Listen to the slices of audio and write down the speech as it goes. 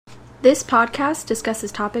This podcast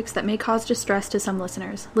discusses topics that may cause distress to some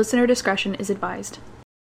listeners. Listener discretion is advised.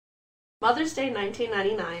 Mother's Day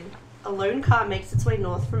 1999. A lone car makes its way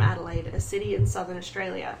north from Adelaide, a city in southern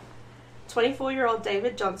Australia. 24-year-old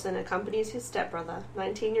David Johnson accompanies his stepbrother,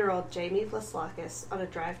 19-year-old Jamie Vlassakis, on a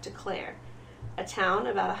drive to Clare, a town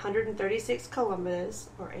about 136 kilometres,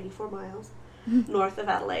 or 84 miles, north of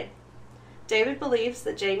Adelaide. David believes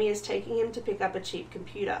that Jamie is taking him to pick up a cheap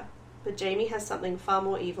computer, but Jamie has something far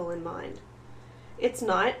more evil in mind. It's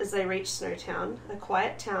night as they reach Snowtown, a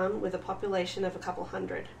quiet town with a population of a couple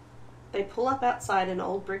hundred. They pull up outside an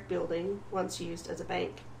old brick building, once used as a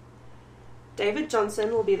bank. David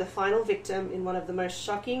Johnson will be the final victim in one of the most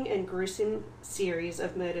shocking and gruesome series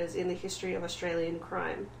of murders in the history of Australian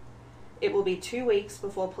crime. It will be 2 weeks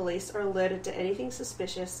before police are alerted to anything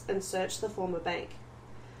suspicious and search the former bank.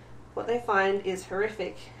 What they find is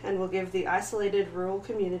horrific and will give the isolated rural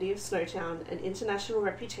community of Snowtown an international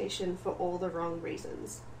reputation for all the wrong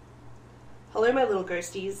reasons. Hello, my little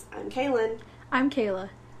ghosties. I'm Kaylin. I'm Kayla.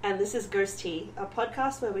 And this is Ghost Tea, a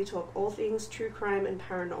podcast where we talk all things true crime and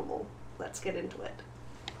paranormal. Let's get into it.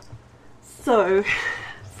 So,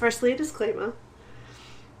 firstly, a disclaimer.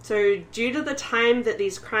 So, due to the time that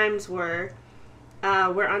these crimes were,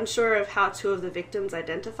 we're unsure of how two of the victims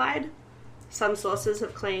identified. Some sources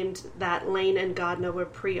have claimed that Lane and Gardner were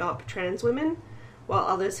pre-op trans women, while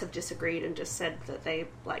others have disagreed and just said that they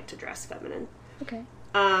like to dress feminine. Okay.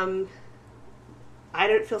 I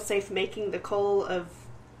don't feel safe making the call of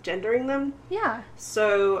gendering them. Yeah.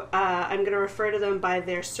 So I'm going to refer to them by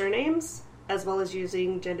their surnames, as well as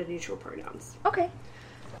using gender-neutral pronouns. Okay.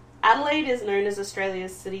 Adelaide is known as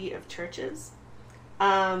Australia's city of churches.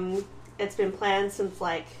 It's been planned since,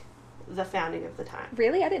 the founding of the time.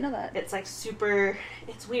 Really? I didn't know that. It's,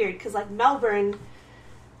 it's weird, because, Melbourne...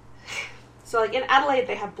 So, in Adelaide,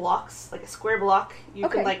 they have blocks, a square block. You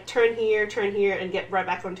can, turn here, and get right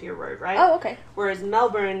back onto your road, right? Oh, okay. Whereas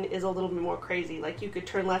Melbourne is a little bit more crazy. You could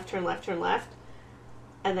turn left,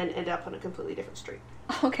 and then end up on a completely different street.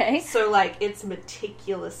 Okay. So, it's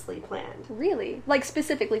meticulously planned. Really?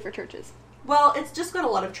 Specifically for churches? Well, it's just got a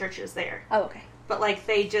lot of churches there. Oh, okay. But,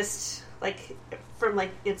 they just, from,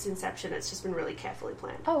 its inception, it's just been really carefully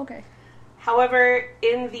planned. Oh, okay. However,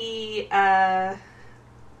 in the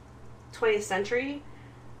 20th century,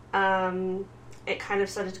 it kind of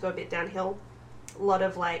started to go a bit downhill. A lot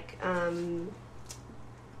of,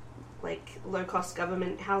 low-cost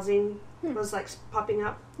government housing was, popping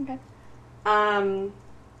up. Okay.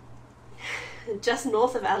 Just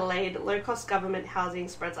north of Adelaide, low-cost government housing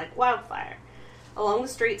spreads like wildfire. Along the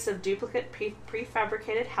streets of duplicate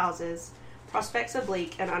prefabricated houses, prospects are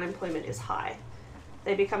bleak and unemployment is high.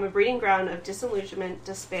 They become a breeding ground of disillusionment,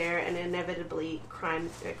 despair, and inevitably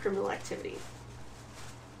criminal activity.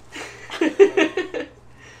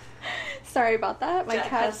 Sorry about that. My Jack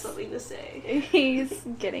cat has something to say. He's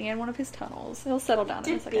getting in one of his tunnels. He'll settle down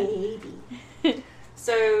in a second. Baby.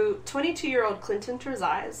 So, 22-year-old Clinton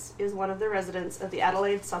Trezise is one of the residents of the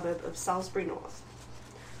Adelaide suburb of Salisbury North.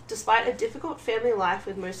 Despite a difficult family life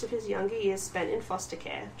with most of his younger years spent in foster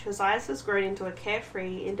care, Trezise has grown into a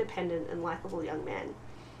carefree, independent, and likeable young man.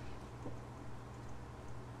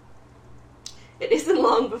 It isn't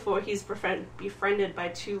long before he's befriended by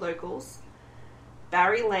two locals,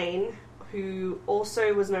 Barry Lane, who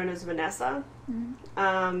also was known as Vanessa,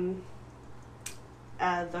 though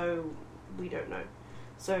we don't know.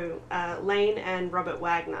 So, Lane and Robert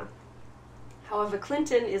Wagner. However,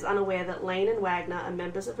 Clinton is unaware that Lane and Wagner are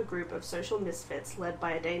members of a group of social misfits led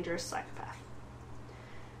by a dangerous psychopath.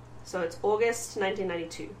 So it's August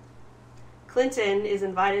 1992. Clinton is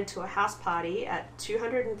invited to a house party at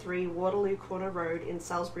 203 Waterloo Corner Road in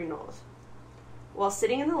Salisbury North. While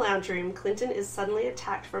sitting in the lounge room, Clinton is suddenly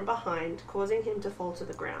attacked from behind, causing him to fall to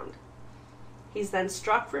the ground. He's then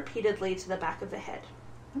struck repeatedly to the back of the head.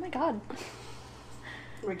 Oh my god.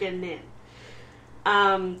 We're getting in.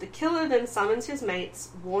 The killer then summons his mates,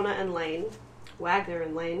 Warner and Lane, Wagner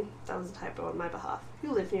and Lane, that was a typo on my behalf,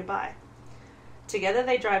 who live nearby. Together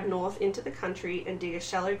they drive north into the country and dig a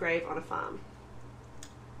shallow grave on a farm.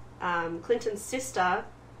 Clinton's sister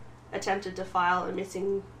attempted to file a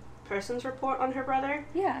missing persons report on her brother.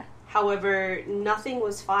 Yeah. However, nothing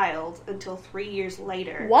was filed until 3 years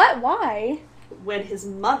later. What? Why? When his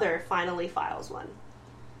mother finally files one.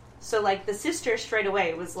 So, the sister straight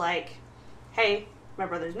away was like, hey, my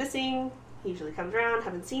brother's missing, he usually comes around,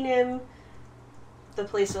 haven't seen him. The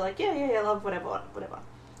police are like, yeah, love, whatever.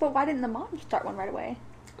 But why didn't the mom start one right away?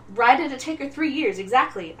 Why did it take her 3 years?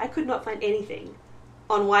 Exactly. I could not find anything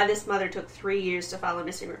on why this mother took 3 years to file a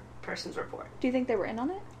missing persons report. Do you think they were in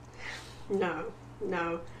on it? No.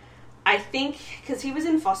 I think, because he was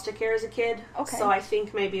in foster care as a kid, Okay. so I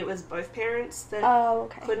think maybe it was both parents that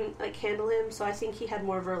couldn't, like, handle him, so I think he had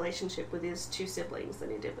more of a relationship with his 2 siblings than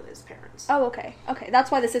he did with his parents. Oh, okay. Okay, that's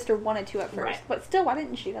why the sister wanted to at first. Right. But still, why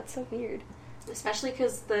didn't she? That's so weird. Especially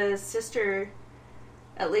because the sister,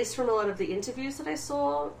 at least from a lot of the interviews that I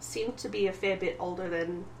saw, seemed to be a fair bit older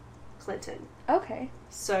than Clinton. Okay.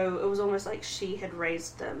 So it was almost like she had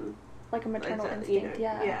raised them. Like a maternal that, instinct,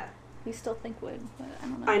 yeah. Yeah. You still think would, but I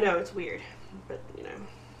don't know. I know, it's weird. But,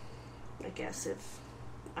 I guess if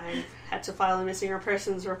I had to file a missing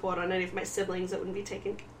persons report on any of my siblings, it wouldn't be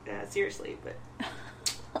taken seriously, but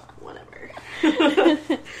whatever.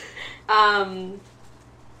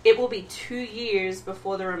 It will be 2 years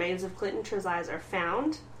before the remains of Clinton Trezise are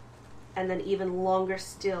found, and then even longer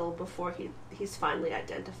still before he's finally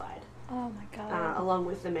identified. Oh my god. Along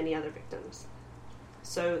with the many other victims.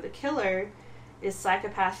 So the killer is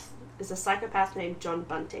a psychopath named John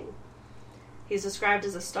Bunting. He's described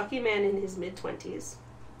as a stocky man in his mid-20s.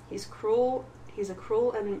 He's a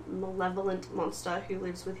cruel and malevolent monster who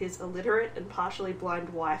lives with his illiterate and partially blind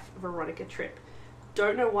wife, Veronica Tripp.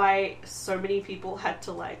 Don't know why so many people had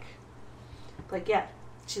to yeah,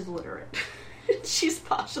 she's illiterate. She's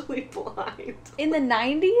partially blind. In the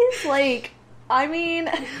 90s? I mean,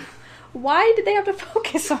 why did they have to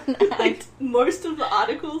focus on that? Most of the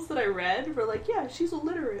articles that I read were like, yeah, she's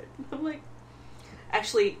illiterate. I'm like,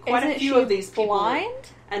 actually, quite a few of these people.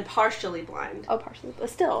 Blind? And partially blind. Oh, partially, but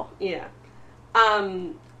still. Yeah.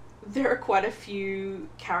 There are quite a few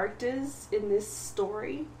characters in this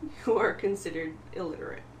story who are considered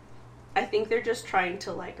illiterate. I think they're just trying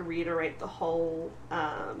to, reiterate the whole,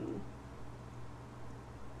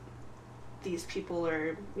 these people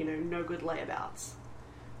are, no good layabouts.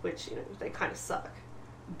 Which, they kind of suck.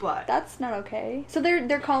 But... That's not okay. So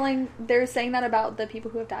they're saying that about the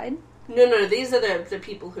people who have died? No, these are the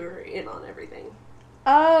people who are in on everything.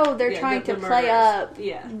 Oh, they're trying to play up.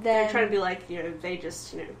 Yeah. They're trying to be like, they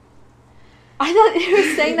just, I thought it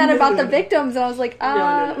was saying that about the victims, and I was like,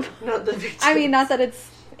 No, not the victims. I mean, not that it's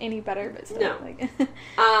any better, but still.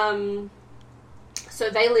 No. So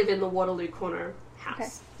they live in the Waterloo Corner house. Okay.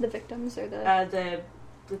 The victims or the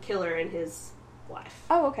killer and his wife.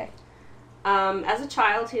 Oh, okay. As a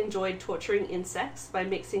child, he enjoyed torturing insects by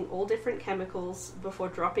mixing all different chemicals before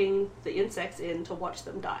dropping the insects in to watch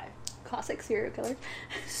them die. Classic serial killer.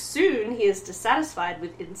 Soon, he is dissatisfied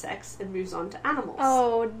with insects and moves on to animals.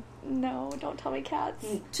 Oh, no, don't tell me cats.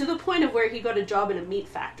 To the point of where he got a job in a meat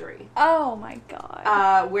factory. Oh, my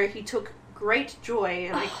God. Where he took great joy,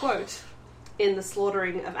 and I quote, in the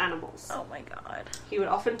slaughtering of animals. Oh, my God. He would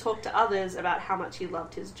often talk to others about how much he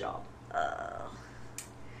loved his job.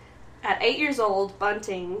 At 8 years old,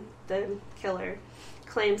 Bunting, the killer,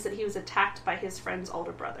 claims that he was attacked by his friend's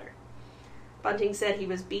older brother. Bunting said he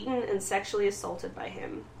was beaten and sexually assaulted by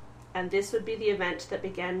him, and this would be the event that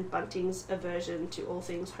began Bunting's aversion to all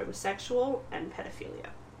things homosexual and pedophilia.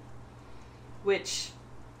 Which,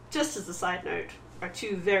 just as a side note, are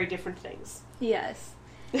 2 very different things. Yes.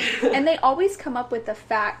 And they always come up with the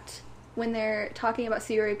fact, when they're talking about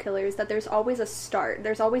serial killers, that there's always a start.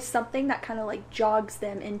 There's always something that kind of, jogs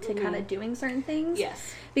them into kind of doing certain things.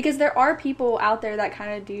 Yes. Because there are people out there that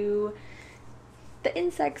kind of do the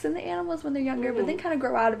insects and the animals when they're younger, but then kind of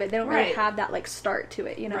grow out of it. They don't really have that, start to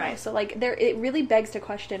it, Right. So, it really begs to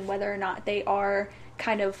question whether or not they are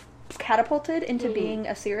kind of catapulted into being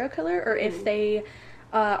a serial killer, or if they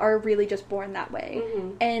are really just born that way.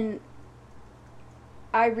 And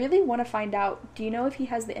I really want to find out, do you know if he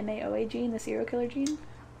has the MAOA gene, the serial killer gene?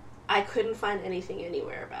 I couldn't find anything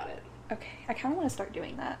anywhere about it. Okay, I kind of want to start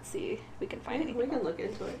doing that, see if we can find anything. We can look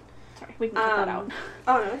into it. Sorry, we can cut that out.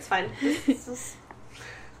 Oh, no, it's fine. This is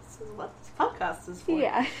what this podcast is for.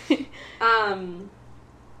 Yeah.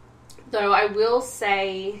 Though I will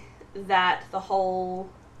say that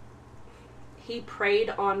he preyed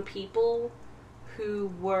on people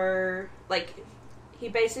who were, he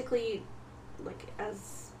basically,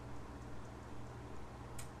 as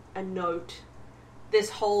a note,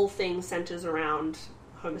 this whole thing centers around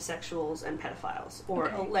homosexuals and pedophiles, or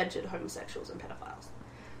alleged homosexuals and pedophiles.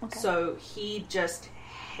 Okay. So he just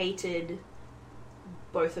hated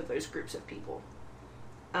both of those groups of people.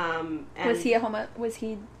 And was he was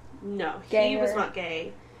he No, gay he was not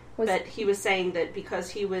gay. But he was saying that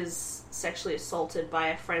because he was sexually assaulted by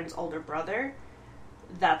a friend's older brother,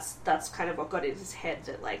 that's kind of what got in his head,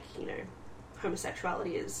 that,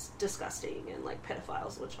 homosexuality is disgusting, and,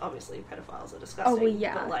 pedophiles, which obviously pedophiles are disgusting. Oh, well,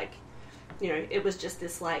 yeah. But, it was just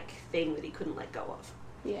this, thing that he couldn't let go of.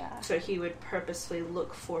 Yeah. So he would purposely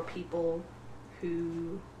look for people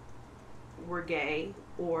who were gay,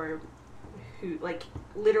 or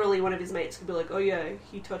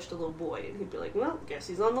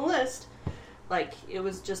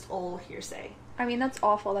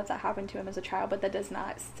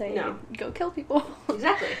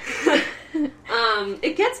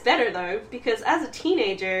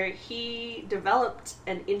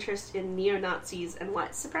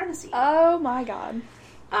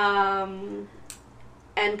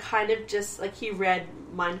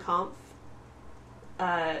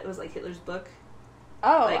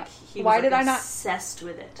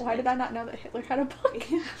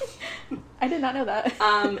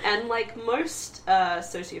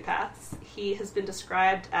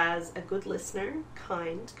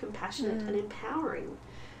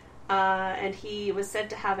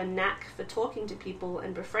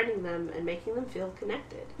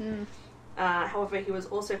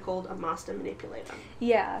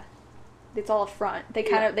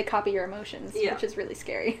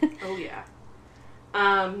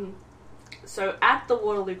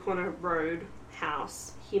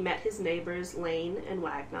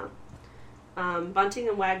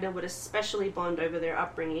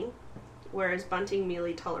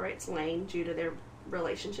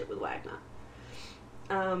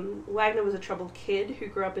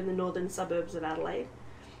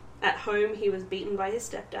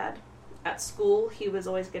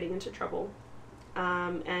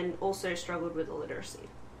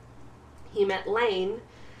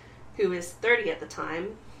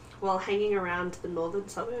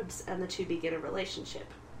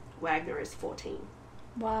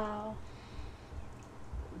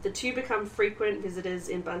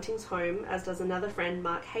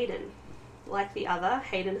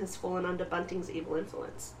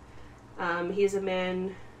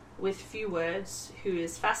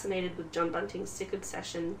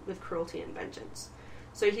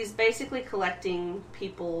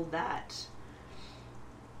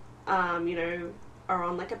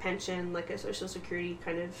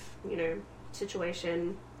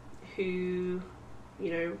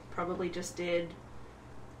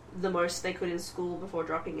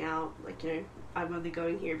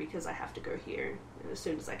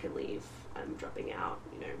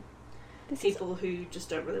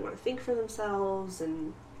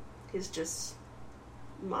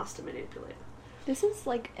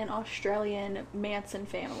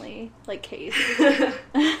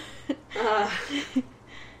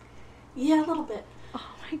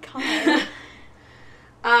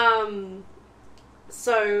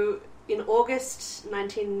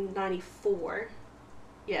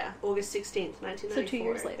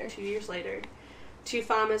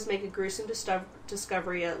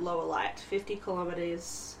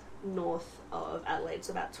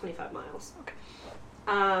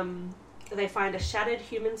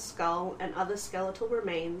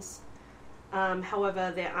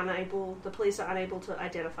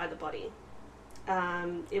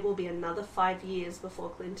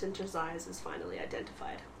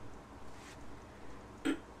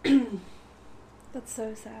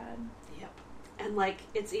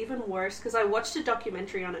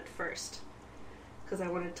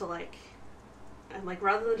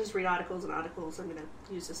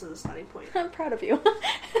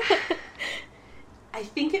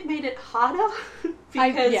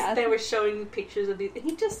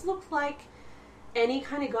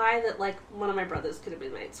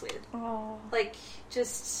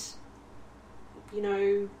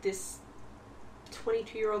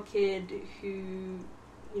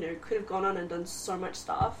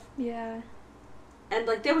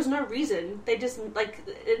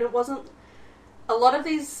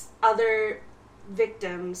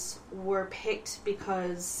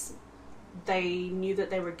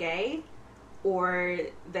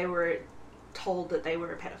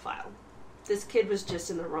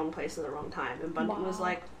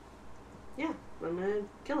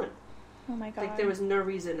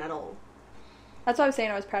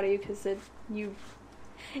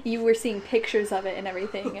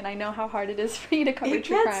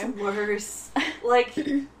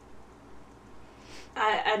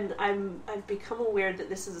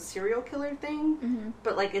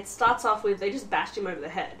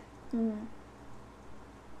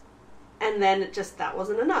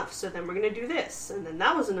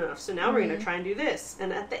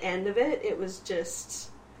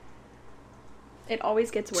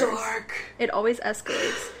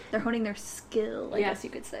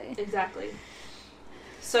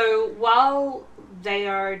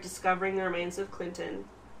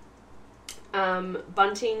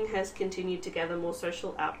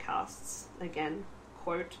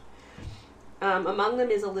Among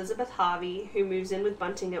them is Elizabeth Harvey, who moves in with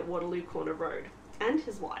Bunting at Waterloo Corner Road, and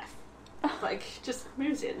his wife. Like, just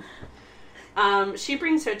moves in. She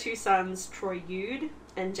brings her 2 sons, Troy Yude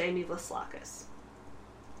and Jamie Vlassakis.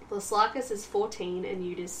 Vlassakis is 14 and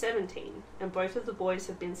Yude is 17, and both of the boys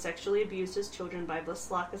have been sexually abused as children by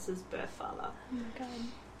Vlassakis' birth father. Oh my god.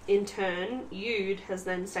 In turn, Yude has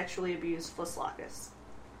then sexually abused Vlassakis.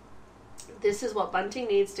 This is what Bunting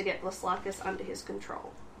needs to get Vlassakis under his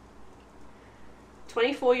control.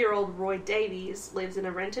 24-year-old Roy Davies lives in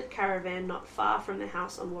a rented caravan not far from the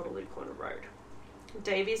house on Waterloo Corner Road.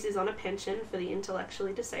 Davies is on a pension for the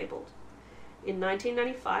intellectually disabled. In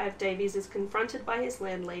 1995, Davies is confronted by his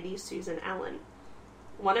landlady, Susan Allen.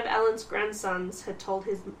 One of Allen's grandsons had told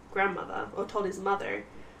his mother,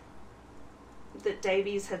 that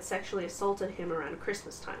Davies had sexually assaulted him around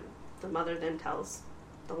Christmas time. The mother then tells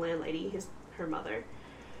the landlady, her mother.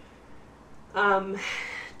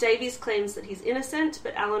 Davies claims that he's innocent,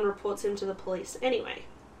 but Allen reports him to the police anyway.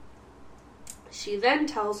 She then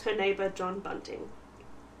tells her neighbour, John Bunting.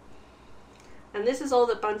 And this is all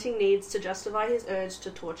that Bunting needs to justify his urge to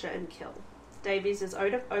torture and kill. Davies is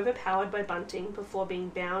overpowered by Bunting before being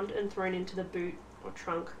bound and thrown into the boot or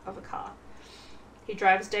trunk of a car. He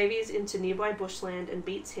drives Davies into nearby bushland and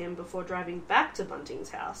beats him before driving back to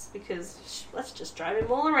Bunting's house, because let's just drive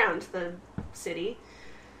him all around the city.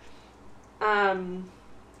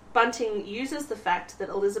 Bunting uses the fact that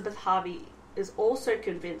Elizabeth Harvey is also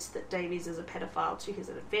convinced that Davies is a pedophile to his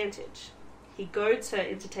advantage. He goads her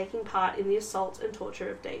into taking part in the assault and torture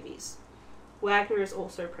of Davies. Wagner is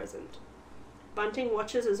also present. Bunting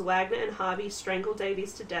watches as Wagner and Harvey strangle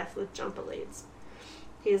Davies to death with jumper leads.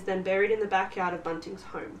 He is then buried in the backyard of Bunting's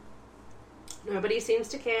home. Nobody seems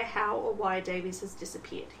to care how or why Davies has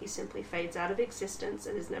disappeared. He simply fades out of existence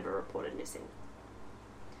and is never reported missing.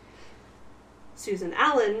 Susan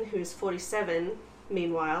Allen, who is 47,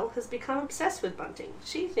 meanwhile, has become obsessed with Bunting.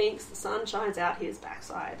 She thinks the sun shines out his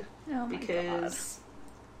backside. Oh my because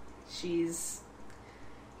he's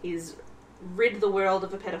rid the world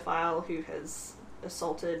of a pedophile who has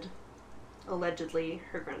assaulted, allegedly,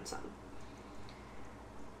 her grandson.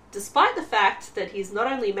 Despite the fact that he's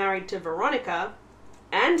not only married to Veronica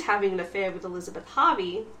and having an affair with Elizabeth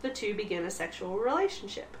Harvey, the two begin a sexual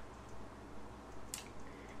relationship.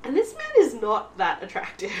 And this man is not that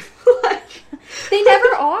attractive. They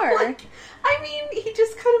never are. I mean, he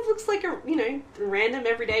just kind of looks like a, random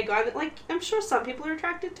everyday guy that, I'm sure some people are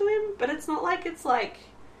attracted to him, but it's not like it's I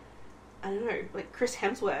don't know, like Chris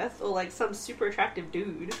Hemsworth or some super attractive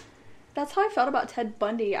dude. That's how I felt about Ted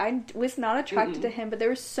Bundy. I was not attracted to him, but there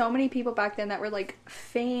were so many people back then that were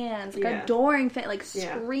fans, adoring fans,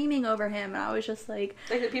 screaming over him, and I was just like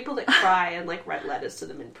the people that cry and write letters to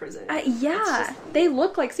them in prison. They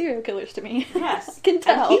look like serial killers to me. Yes, I can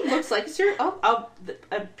tell. And he looks like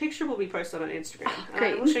a picture will be posted on Instagram.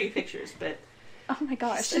 Great. I will show you pictures, but oh my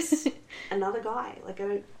gosh, it's just another guy.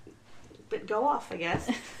 But go off, I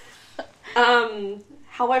guess.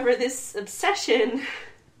 However, this obsession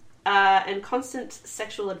and constant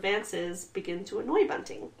sexual advances begin to annoy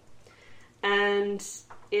Bunting. And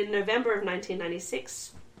in November of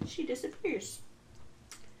 1996, she disappears.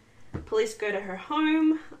 Police go to her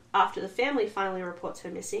home after the family finally reports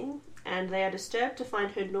her missing, and they are disturbed to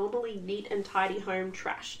find her normally neat and tidy home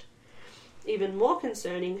trashed. Even more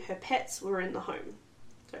concerning, her pets were in the home.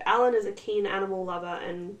 So Alan is a keen animal lover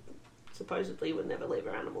and supposedly would never leave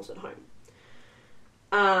her animals at home.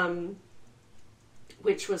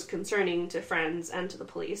 Which was concerning to friends and to the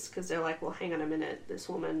police, because they're like, well, hang on a minute, this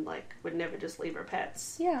woman, would never just leave her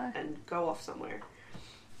pets and go off somewhere.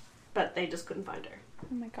 But they just couldn't find her.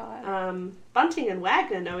 Oh my god. Bunting and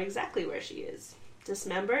Wagner know exactly where she is.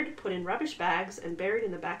 Dismembered, put in rubbish bags, and buried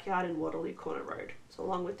in the backyard in Waterloo Corner Road, so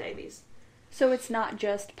along with Davies. So it's not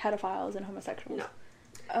just pedophiles and homosexuals? No.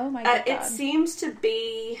 Oh my god. It seems to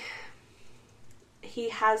be he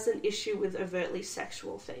has an issue with overtly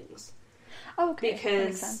sexual things. Oh, okay.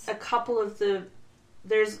 Because a couple of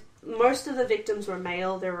most of the victims were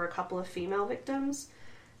male, there were a couple of female victims,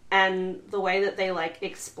 and the way that they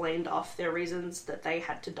explained off their reasons that they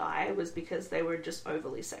had to die was because they were just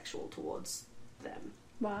overly sexual towards them.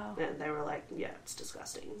 Wow. And they were like, yeah, it's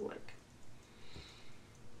disgusting.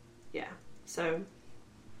 Yeah. So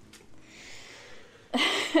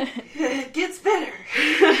it gets better.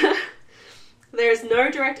 There's no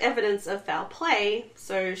direct evidence of foul play,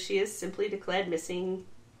 so she is simply declared missing,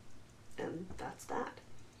 and that's that.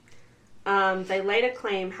 They later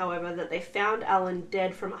claim, however, that they found Alan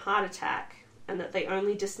dead from a heart attack, and that they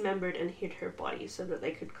only dismembered and hid her body so that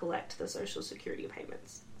they could collect the Social Security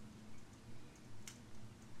payments.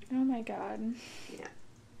 Oh my god. Yeah.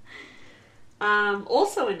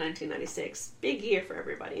 Also in 1996, big year for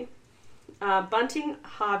everybody. Bunting,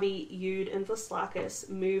 Harvey, Yude, and Vlassakis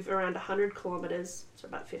move around 100 kilometres, so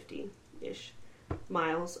about 50-ish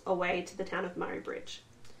miles, away to the town of Murray Bridge.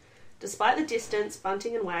 Despite the distance,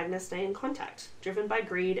 Bunting and Wagner stay in contact, driven by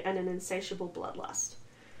greed and an insatiable bloodlust.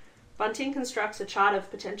 Bunting constructs a chart of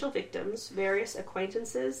potential victims, various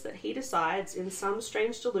acquaintances that he decides, in some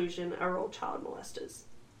strange delusion, are all child molesters.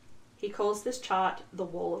 He calls this chart the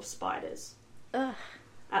Wall of Spiders. Ugh.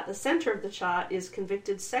 At the centre of the chart is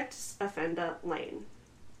convicted sex offender Lane,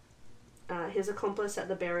 his accomplice at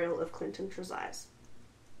the burial of Clinton Trezise.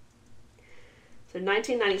 So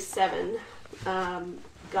 1997,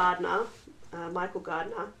 Gardner, Michael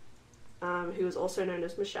Gardner, who is also known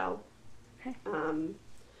as Michelle, okay.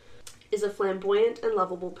 Is a flamboyant and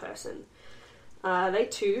lovable person. They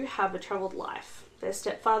too have a troubled life. Their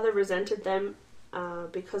stepfather resented them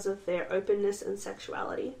because of their openness and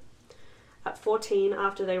sexuality. At 14,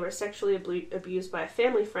 after they were sexually abused by a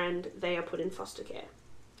family friend, they are put in foster care.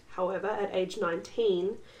 However, at age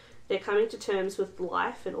 19, they're coming to terms with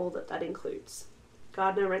life and all that includes.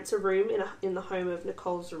 Gardner rents a room in the home of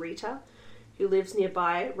Nicole Zarita, who lives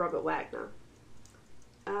nearby Robert Wagner.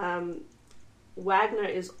 Wagner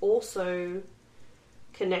is also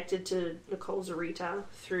connected to Nicole Zarita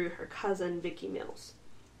through her cousin Vicky Mills,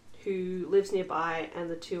 who lives nearby, and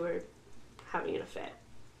the two are having an affair.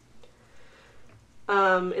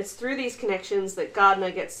 It's through these connections that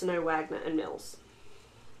Gardner gets to know Wagner and Mills.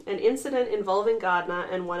 An incident involving Gardner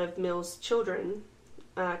and one of Mills' children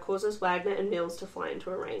causes Wagner and Mills to fly into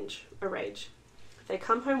a rage. They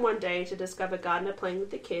come home one day to discover Gardner playing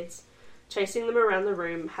with the kids, chasing them around the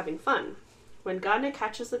room, having fun. When Gardner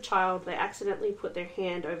catches the child, they accidentally put their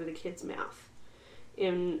hand over the kid's mouth.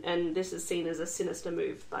 And this is seen as a sinister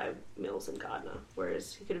move by Mills and Gardner,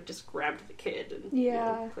 whereas he could have just grabbed the kid and,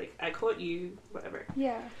 like, I caught you, whatever.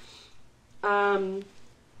 Yeah.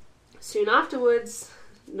 Soon afterwards,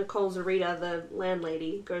 Nicole Zarita, the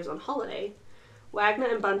landlady, goes on holiday. Wagner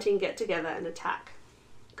and Bunting get together and attack.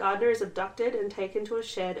 Gardner is abducted and taken to a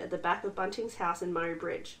shed at the back of Bunting's house in Murray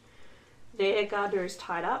Bridge. There, Gardner is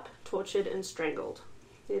tied up, tortured, and strangled.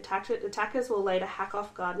 The attackers will later hack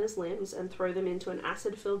off Gardner's limbs and throw them into an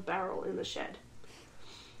acid-filled barrel in the shed.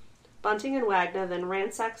 Bunting and Wagner then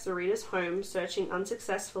ransack Zarita's home, searching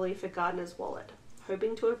unsuccessfully for Gardner's wallet,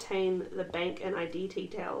 hoping to obtain the bank and ID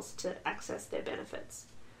details to access their benefits.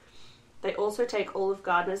 They also take all of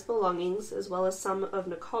Gardner's belongings, as well as some of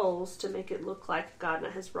Nicole's, to make it look like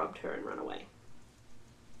Gardner has robbed her and run away.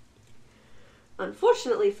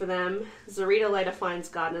 Unfortunately for them, Zarita later finds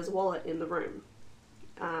Gardner's wallet in the room.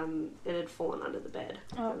 It had fallen under the bed,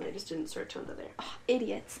 and they just didn't search under there. Oh,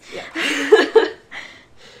 idiots. Yeah.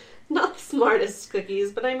 Not the smartest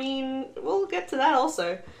cookies, but I mean, we'll get to that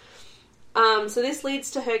also. So this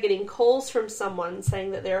leads to her getting calls from someone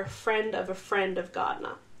saying that they're a friend of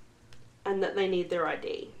Gardner, and that they need their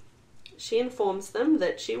ID. She informs them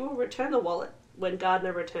that she will return the wallet when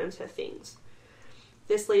Gardner returns her things.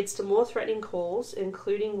 This leads to more threatening calls,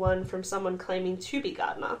 including one from someone claiming to be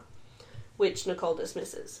Gardner, which Nicole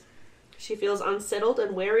dismisses. She feels unsettled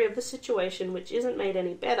and wary of the situation, which isn't made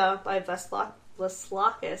any better by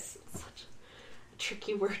Vlassakis, such a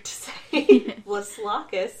tricky word to say,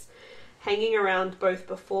 Vlassakis, hanging around both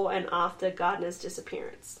before and after Gardner's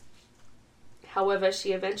disappearance. However,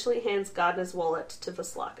 she eventually hands Gardner's wallet to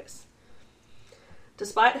Vlassakis.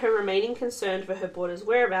 Despite her remaining concerned for her boarder's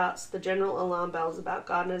whereabouts, the general alarm bells about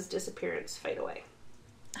Gardner's disappearance fade away.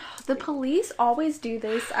 The police always do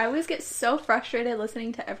this. I always get so frustrated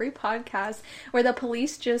listening to every podcast where the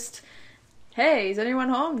police just, hey, is anyone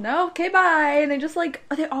home? No? Okay, bye. And they just, like,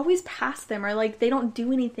 they always pass them, or, like, they don't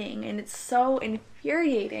do anything, and it's so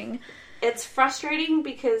infuriating. It's frustrating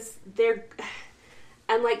because they're,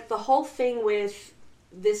 and, like, the whole thing with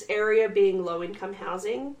this area being low-income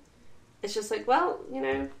housing, it's just like, well, you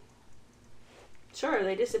know, sure,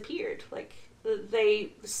 they disappeared. Like,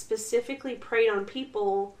 they specifically preyed on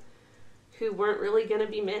people who weren't really going to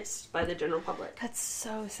be missed by the general public. That's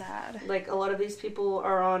so sad. Like, a lot of these people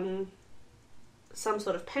are on some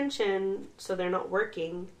sort of pension, so they're not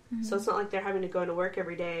working. Mm-hmm. So it's not like they're having to go to work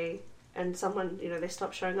every day, and someone, you know, they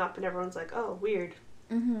stop showing up, and everyone's like, oh, weird.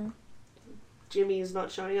 Mm-hmm. Jimmy's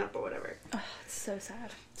not showing up, or whatever. Oh, it's so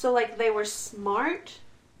sad. So, like, they were smart,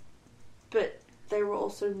 but they were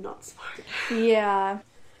also not smart. Yeah.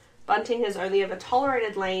 Bunting has only ever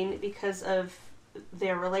tolerated Lane because of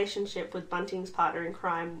their relationship with Bunting's partner in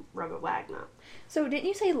crime, Robert Wagner. So didn't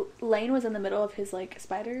you say Lane was in the middle of his, like,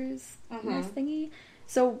 spiders nest thingy?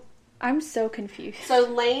 So I'm so confused. So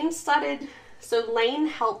Lane started So Lane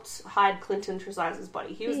helped hide Clinton Treziz's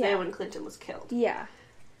body. He was there when Clinton was killed. Yeah.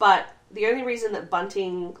 But the only reason that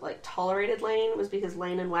Bunting, like, tolerated Lane was because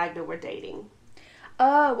Lane and Wagner were dating.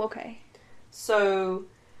 Oh, okay. So,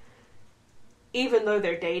 even though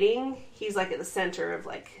they're dating, he's, like, at the center of,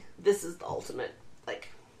 like, this is the ultimate, like,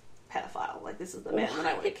 pedophile. Like, this is the man that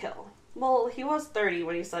I want to kill. Well, he was 30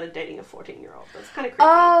 when he started dating a 14-year-old. That's kind of creepy.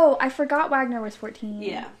 Oh, I forgot Wagner was 14.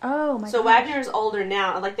 Yeah. Oh, my god. So Wagner is older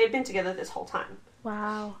now, and, like, they've been together this whole time.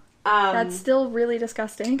 Wow. That's still really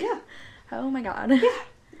disgusting. Yeah. Oh, my god. Yeah.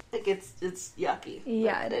 Like, it's yucky.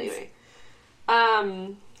 Yeah, but it is.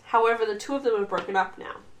 Anyway. However, the two of them have broken up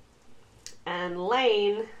now. And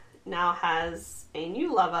Lane now has a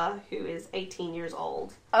new lover who is 18 years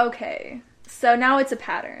old. Okay. So now it's a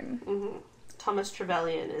pattern. Mm-hmm. Thomas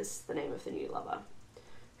Trevelyan is the name of the new lover,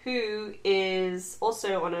 who is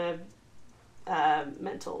also on a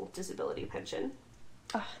mental disability pension.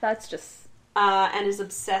 Oh, that's just... and is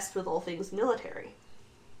obsessed with all things military.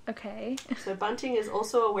 Okay. So Bunting is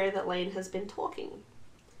also aware that Lane has been talking.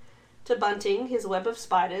 To Bunting, his web of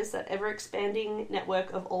spiders, that ever-expanding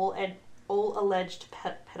network of all alleged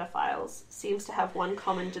pedophiles, seems to have one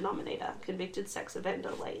common denominator, convicted sex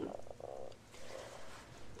offender Lane.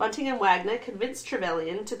 Bunting and Wagner convince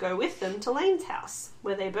Trevelyan to go with them to Lane's house,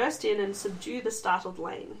 where they burst in and subdue the startled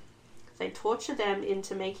Lane. They torture them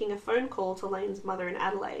into making a phone call to Lane's mother in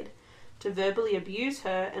Adelaide, to verbally abuse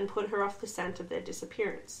her and put her off the scent of their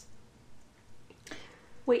disappearance.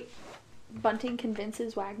 Wait, Bunting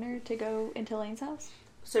convinces Wagner to go into Lane's house?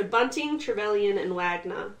 So Bunting, Trevelyan, and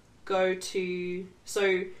Wagner go to...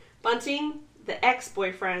 So Bunting, the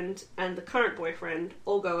ex-boyfriend, and the current boyfriend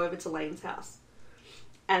all go over to Lane's house.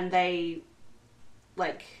 And they,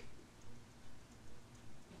 like,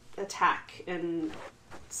 attack and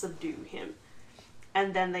subdue him.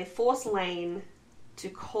 And then they force Lane to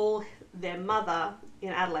call their mother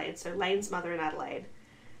in Adelaide, so Lane's mother in Adelaide,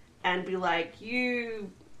 and be like, you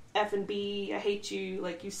effing B, I hate you,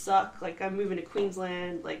 like, you suck, like, I'm moving to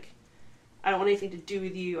Queensland, like, I don't want anything to do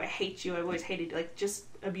with you, I hate you, I've always hated you, like, just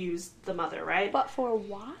abuse the mother, right? But for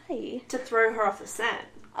why? To throw her off the scent.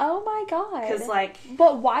 Oh my god. Because, like...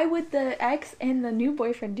 But why would the ex and the new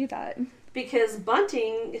boyfriend do that? Because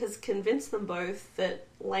Bunting has convinced them both that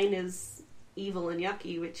Lane is evil and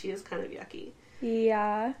yucky, which he is kind of yucky.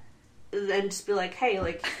 Yeah. And just be like, hey,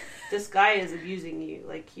 like, this guy is abusing you,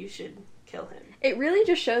 like, you should kill him. It really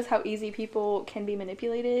just shows how easy people can be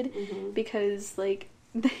manipulated, because, like,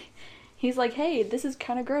 he's like, hey, this is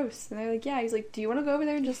kind of gross. And they're like, yeah. He's like, do you want to go over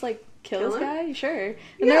there and just, like, kill this guy? Sure.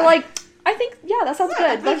 And they're like... I think, yeah, that sounds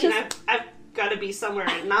good. I've got to be somewhere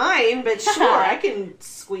at 9, but sure, I can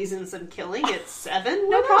squeeze in some killing at 7.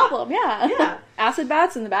 No problem, yeah. Yeah. Acid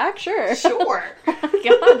bats in the back, sure. Sure.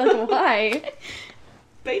 God, like, why?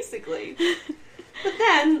 Basically. But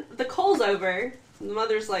then, the call's over. The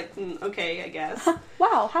mother's like, okay, I guess.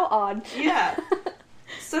 Wow, how odd. Yeah.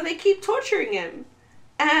 So they keep torturing him.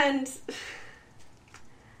 And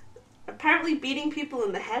apparently beating people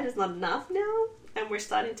in the head is not enough now. And we're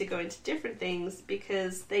starting to go into different things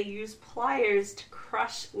because they use pliers to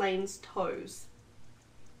crush Lane's toes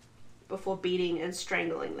before beating and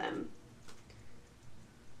strangling them.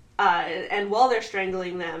 And while they're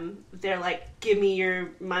strangling them, they're like, give me your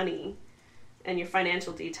money and your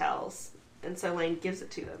financial details. And so Lane gives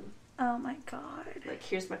it to them. Oh my god. Like,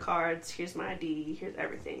 here's my cards, here's my ID, here's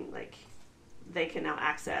everything. Like, they can now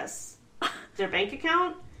access their bank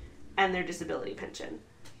account and their disability pension.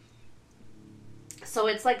 So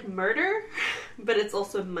it's like murder, but it's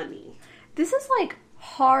also money. This is like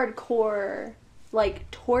hardcore, like,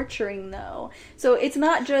 torturing though. So it's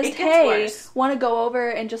not just, hey, want to go over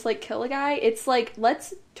and just, like, kill a guy. It's like,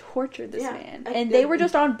 let's torture this man. And they were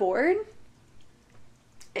just on board?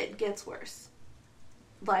 It gets worse.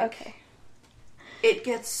 Like, okay. It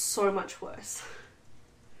gets so much worse.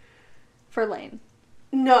 For Lane?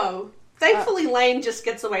 No. Thankfully, Lane just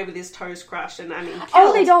gets away with his toes crushed, and I mean, killed.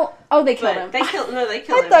 Oh, they don't. Oh, they kill him. They kill him.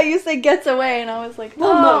 I thought you said gets away, and I was like,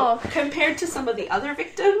 well, no. Compared to some of the other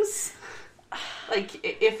victims, like,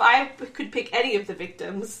 if I could pick any of the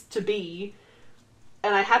victims to be,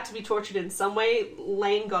 and I had to be tortured in some way,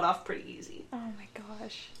 Lane got off pretty easy. Oh my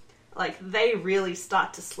gosh. Like, they really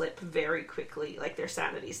start to slip very quickly. Like, their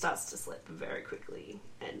sanity starts to slip very quickly,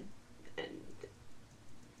 and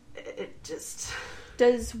it just...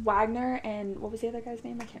 Does Wagner and... What was the other guy's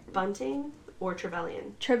name? I can't remember. Bunting or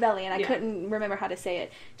Trevelyan? Trevelyan. I couldn't remember how to say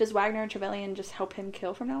it. Does Wagner and Trevelyan just help him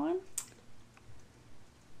kill from now on?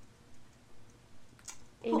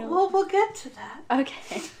 We'll get to that.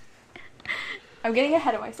 Okay. I'm getting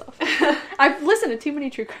ahead of myself. I've listened to too many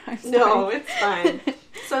true crimes. No, it's fine.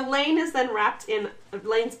 So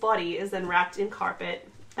Lane's body is then wrapped in carpet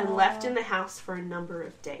and left in the house for a number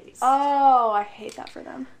of days. Oh, I hate that for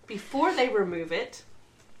them. Before they remove it,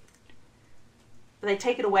 they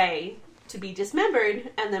take it away to be dismembered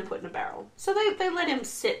and then put in a barrel. So they let him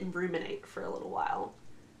sit and ruminate for a little while.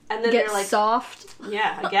 And then they're like... soft?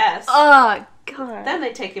 Yeah, I guess. Oh, God. Then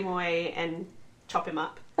they take him away and chop him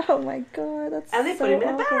up. Oh my God, that's And they put him in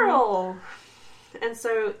a barrel. And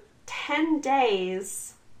so 10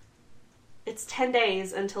 days... It's 10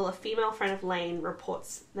 days until a female friend of Lane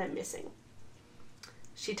reports them missing.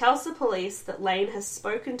 She tells the police that Lane has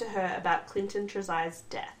spoken to her about Clinton Trezai's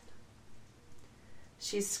death.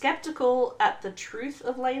 She's skeptical at the truth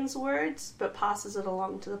of Lane's words, but passes it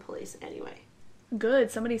along to the police anyway. Good,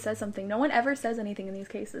 somebody says something. No one ever says anything in these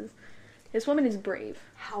cases. This woman is brave.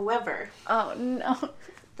 However... Oh, no.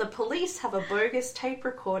 The police have a bogus tape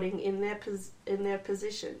recording in their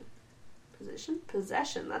possession,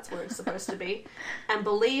 that's where it's supposed to be, and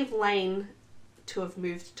believe Lane to have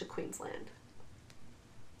moved to Queensland.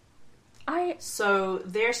 So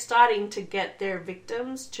they're starting to get their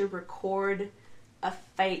victims to record a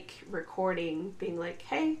fake recording, being like,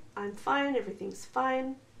 hey, I'm fine, everything's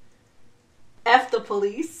fine. F the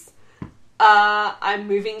police. I'm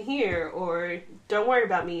moving here, or don't worry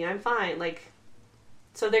about me, I'm fine. Like,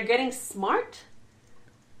 so they're getting smart,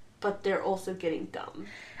 but they're also getting dumb.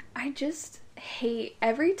 I just hate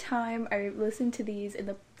every time I listen to these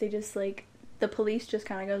and they just like the police just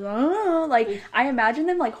kind of goes, oh, like I imagine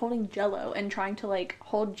them like holding Jello and trying to like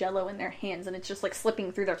hold Jello in their hands and it's just like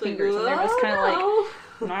slipping through their fingers and they're just kind of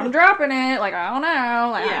like, I'm dropping it, like I don't know,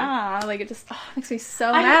 like like it just makes me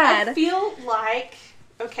so mad. I feel like,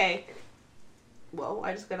 okay, well,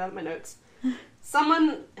 I just got out of my notes.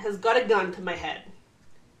 Someone has got a gun to my head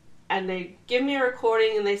and they give me a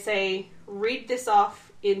recording and they say, read this off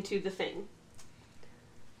into the thing.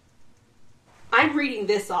 I'm reading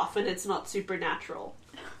this off and it's not supernatural.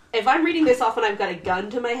 If I'm reading this off and I've got a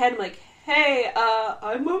gun to my head, I'm like, hey,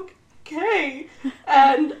 I'm okay.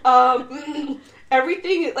 And,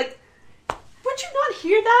 everything, like, would you not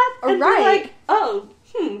hear that? And right. Be like, oh,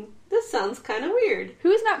 this sounds kind of weird.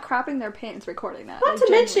 Who's not crapping their pants recording that? Not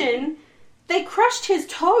to mention, they crushed his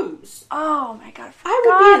toes. Oh my God, I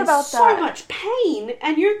would be in so much pain,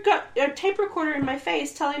 and you've got a tape recorder in my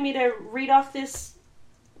face telling me to read off this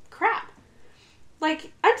crap.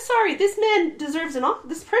 Like, I'm sorry, this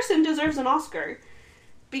person deserves an Oscar,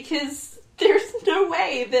 because there's no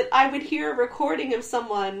way that I would hear a recording of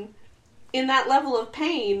someone in that level of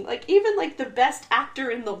pain. Like, even like the best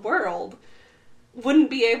actor in the world wouldn't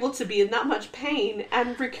be able to be in that much pain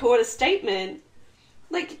and record a statement.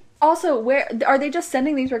 Like, also, where are they just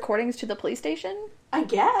sending these recordings to the police station? I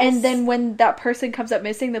guess. And then when that person comes up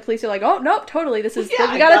missing, the police are like, "Oh, nope, totally. This is we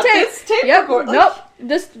got a tape. Yep, nope.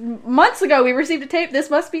 Just months ago we received a tape. This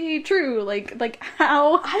must be true." Like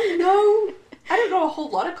how? I don't know a whole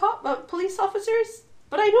lot of police officers,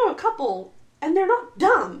 but I know a couple, and they're not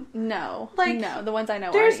dumb. No, the ones I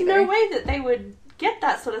know. There's no way that they would get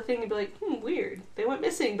that sort of thing and be like, weird. They went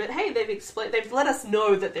missing, but hey, they've let us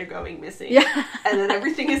know that they're going missing. Yeah. And then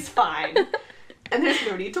everything is fine. And there's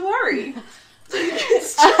no need to worry.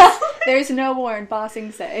 There's no warrant,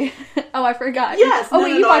 bossing say. Oh, I forgot. Yes.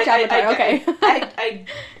 You watch Avatar, okay.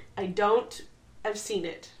 I don't, I've seen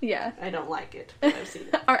it. Yeah. I don't like it, but I've seen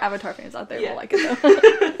it. Our Avatar fans out there will like it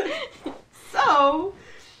though. So,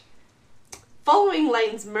 following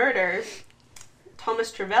Lane's murder,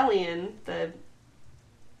 Thomas Trevelyan, the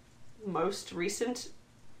most recent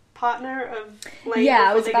partner of Lane. Yeah,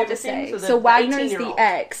 I was about to say. So Wagner's the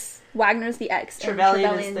ex.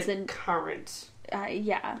 Trevelyan is the current.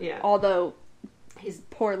 Yeah. Although his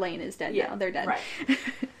poor Lane is dead now. They're dead. Right.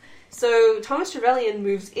 So Thomas Trevelyan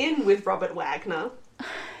moves in with Robert Wagner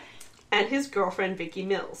and his girlfriend Vicky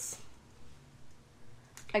Mills.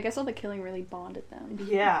 I guess all the killing really bonded them.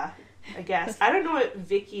 Yeah, I guess. I don't know if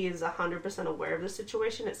Vicky is 100% aware of the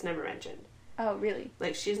situation. It's never mentioned. Oh, really?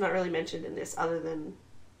 Like, she's not really mentioned in this other than,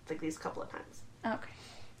 like, these couple of times. Okay.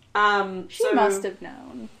 She must have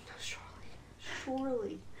known.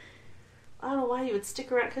 Surely. I don't know why you would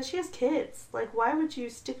stick around, because she has kids. Like, why would you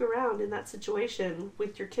stick around in that situation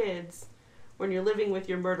with your kids when you're living with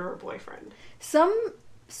your murderer boyfriend?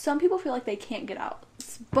 Some people feel like they can't get out,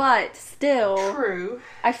 but still... True.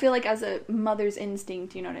 I feel like as a mother's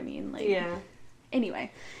instinct, you know what I mean? Like, yeah.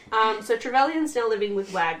 Anyway. So Trevelyan's now living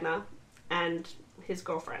with Wagner and his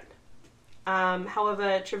girlfriend.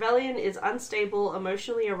 However, Trevelyan is unstable,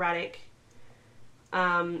 emotionally erratic,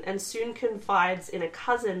 and soon confides in a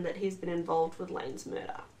cousin that he's been involved with Lane's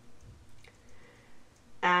murder.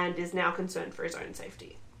 And is now concerned for his own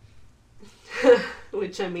safety.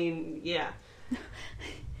 Which, I mean, yeah.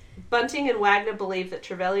 Bunting and Wagner believe that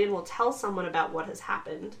Trevelyan will tell someone about what has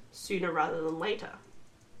happened sooner rather than later.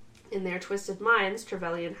 In their twisted minds,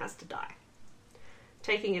 Trevelyan has to die.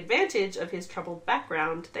 Taking advantage of his troubled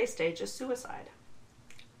background, they stage a suicide.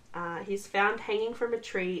 He's found hanging from a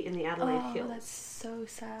tree in the Adelaide Hills. Oh, that's so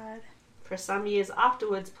sad. For some years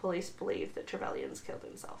afterwards, police believe that Trevelyan's killed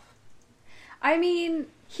himself. I mean,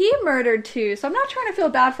 he murdered too, so I'm not trying to feel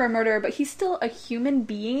bad for a murderer, but he's still a human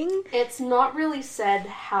being. It's not really said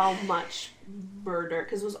how much murder,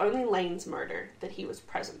 because it was only Lane's murder that he was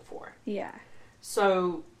present for. Yeah.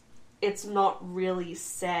 So, it's not really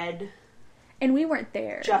said... And we weren't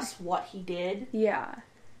there. Just what he did. Yeah.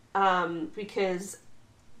 Because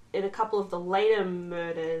in a couple of the later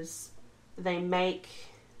murders, they make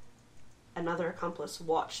another accomplice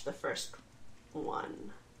watch the first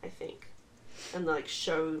one, I think. And they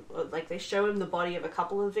show him the body of a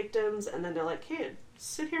couple of victims, and then they're like, "Here,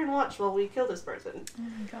 sit here and watch while we kill this person." Oh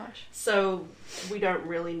my gosh. So we don't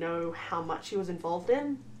really know how much he was involved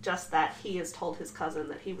in, just that he has told his cousin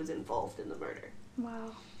that he was involved in the murder.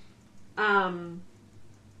 Wow.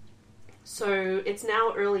 So it's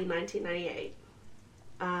now early 1998.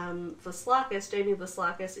 Jamie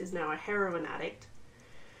Vlassakis is now a heroin addict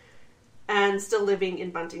and still living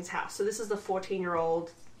in Bunting's house. So this is the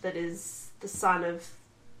 14-year-old that is the son of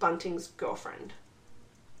Bunting's girlfriend.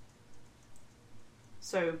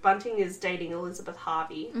 So Bunting is dating Elizabeth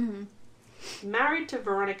Harvey, married to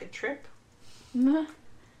Veronica Tripp,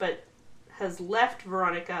 but has left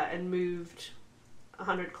Veronica and moved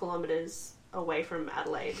 100 kilometers away from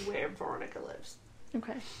Adelaide, where Veronica lives.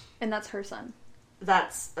 Okay. And that's her son?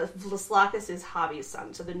 That's... Vlassakis is Harvey's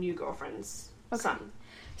son, so the new girlfriend's son.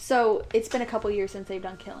 So, it's been a couple years since they've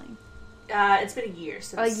done killing? It's been a year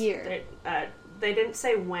since... A year? They didn't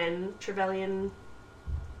say when Trevelyan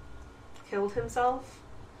killed himself.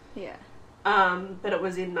 Yeah. But it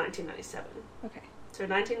was in 1997. Okay. So, in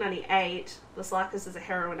 1998, Vlassakis is a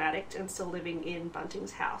heroin addict and still living in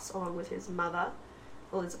Bunting's house, along with his mother,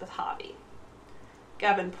 Elizabeth Harvey.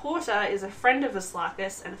 Gavin Porter is a friend of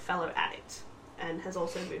Vlassakis and a fellow addict, and has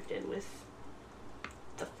also moved in with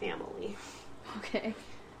the family. Okay.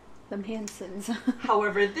 The Mansons.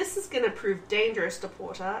 However, this is going to prove dangerous to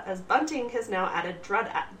Porter, as Bunting has now added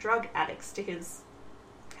drug addicts to his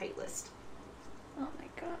hate list. Oh my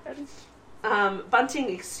god. Bunting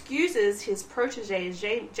excuses his protege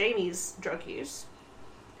Jamie's drug use,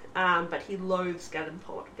 but he loathes Gavin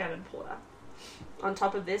Porter. On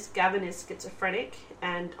top of this, Gavin is schizophrenic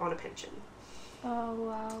and on a pension. Oh,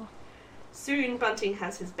 wow. Soon, Bunting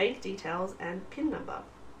has his bank details and PIN number.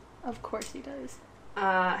 Of course he does.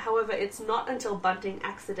 However, it's not until Bunting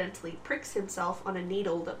accidentally pricks himself on a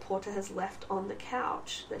needle that Porter has left on the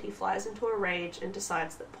couch that he flies into a rage and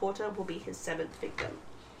decides that Porter will be his 7th victim.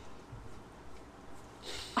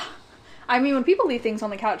 I mean, when people leave things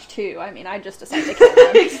on the couch too, I mean, I just decide to kill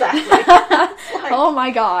them. Exactly. Like... Oh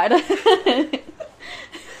my god.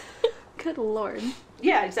 Good lord.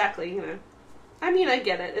 Yeah, exactly, you know. I mean, I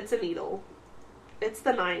get it. It's a needle. It's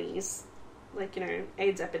the 90s. Like, you know,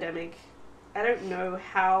 AIDS epidemic. I don't know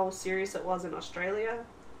how serious it was in Australia,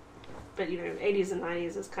 but, you know, 80s and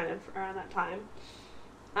 90s is kind of around that time.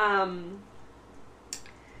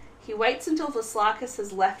 He waits until Vlassakis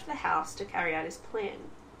has left the house to carry out his plan.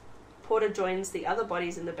 Porter joins the other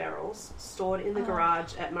bodies in the barrels, stored in the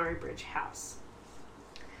garage at Murray Bridge House.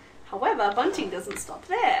 However, Bunting doesn't stop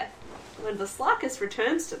there. When Vlassakis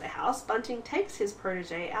returns to the house, Bunting takes his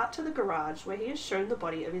protege out to the garage where he is shown the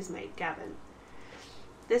body of his mate Gavin.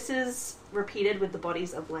 This is repeated with the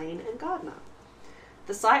bodies of Lane and Gardner.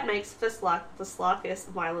 The sight makes Vlassakis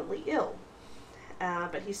violently ill,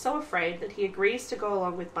 but he's so afraid that he agrees to go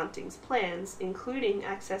along with Bunting's plans, including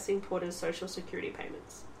accessing Porter's social security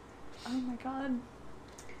payments. Oh my god.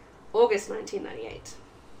 August 1998.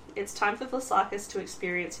 It's time for Vlassakis to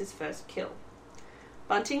experience his first kill.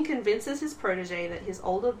 Bunting convinces his protege that his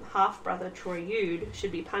older half-brother Troy Yude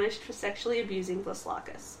should be punished for sexually abusing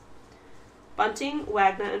Vlassakis. Bunting,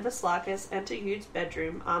 Wagner, and Vlassakis enter Yude's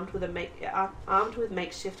bedroom armed with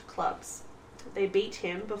makeshift clubs. They beat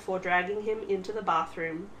him before dragging him into the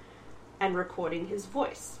bathroom and recording his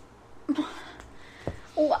voice.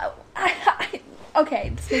 Wow.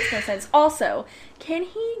 Okay, this makes no sense. Also, can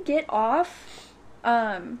he get off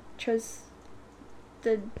the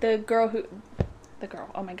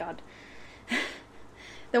girl, oh my god.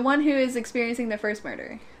 The one who is experiencing the first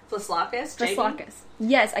murder. Vlassakis?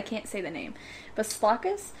 Yes, I can't say the name.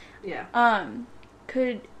 Vlassakis? Yeah.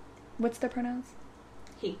 What's the pronouns?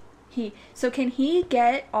 He. So can he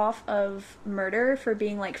get off of murder for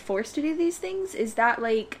being, like, forced to do these things? Is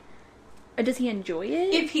Or does he enjoy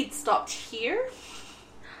it? If he'd stopped here,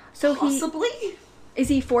 so possibly. Is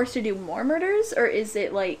he forced to do more murders, or is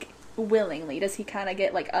it, like, willingly? Does he kind of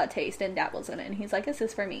get, like, a taste and dabbles in it, and he's like, this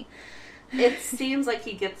is for me? It seems like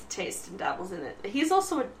he gets a taste and dabbles in it. He's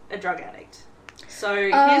also a drug addict. So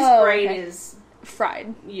his brain is...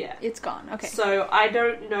 fried. Yeah. It's gone. Okay. So I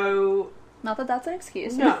don't know... Not that that's an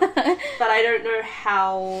excuse. No. But I don't know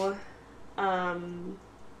how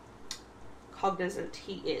cognizant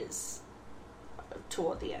he is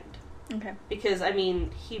toward the end. Okay. Because, I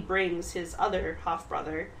mean, he brings his other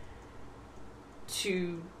half-brother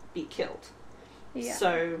to be killed. Yeah.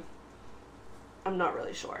 So, I'm not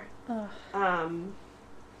really sure.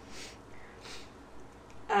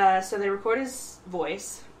 So they record his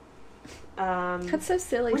voice. That's so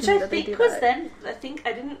silly. Which I think was then... I think...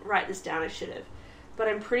 I didn't write this down, I should have. But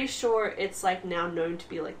I'm pretty sure it's, like, now known to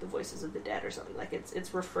be, like, the voices of the dead or something. Like,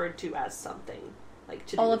 it's referred to as something, like,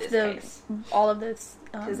 to do with this case. All of this...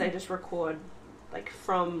 Because they just record, like,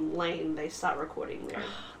 from Lane, they start recording there.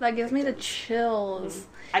 That gives me the chills. Mm.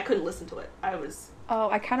 I couldn't listen to it. I was... Oh,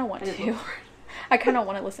 I kind of want to. I kind of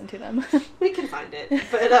want to listen to them. We can find it,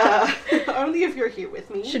 but only if you're here with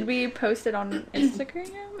me. Should we post it on Instagram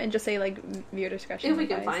and just say, like, viewer discretion? If we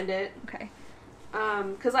can find it. Okay.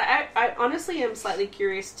 Because I honestly am slightly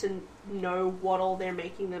curious to know what all they're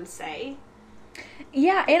making them say.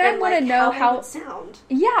 Yeah, and I want to know how it would sound.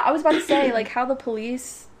 Yeah, I was about to say, like, how the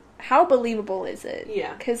police... How believable is it?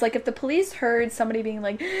 Yeah. Because, like, if the police heard somebody being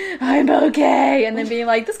like, I'm okay, and then being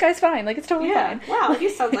like, this guy's fine, like, it's totally fine. Wow, he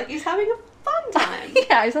sounds like he's having a fun time.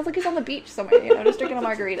 Yeah, it sounds like he's on the beach somewhere, you know, just drinking a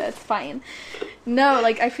margarita. It's fine. No,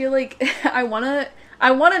 like, I feel like I want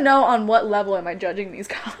to know on what level am I judging these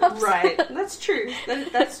cops. Right. That's true.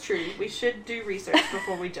 That's true. We should do research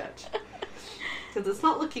before we judge. Because it's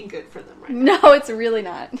not looking good for them right now. No, it's really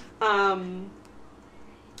not.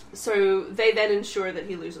 So they then ensure that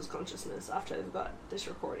he loses consciousness after they've got this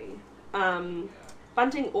recording.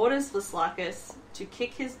 Bunting orders Vlassakis to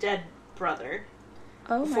kick his dead brother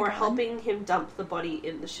before helping him dump the body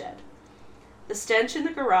in the shed. The stench in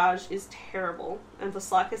the garage is terrible, and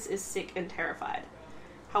Vlassakis is sick and terrified.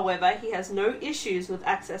 However, he has no issues with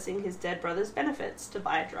accessing his dead brother's benefits to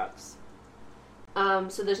buy drugs.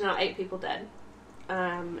 So there's now 8 people dead,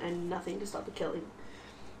 and nothing to stop the killing.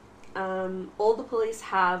 All the police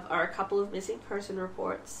have are a couple of missing person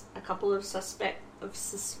reports, a couple of suspect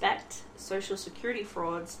social security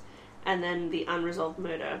frauds, and then the unresolved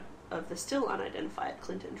murder of the still unidentified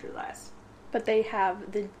Clinton Trulias. But they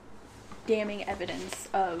have the damning evidence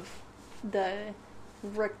of the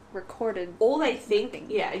recorded... All they think... thing.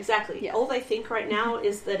 Yeah, exactly. Yeah. All they think right now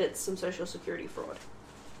is that it's some social security fraud.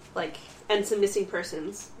 Like, and some missing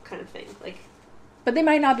persons kind of thing. Like... But they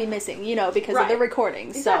might not be missing, you know, because of the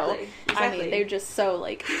recordings. Exactly. So, I mean, they're just so,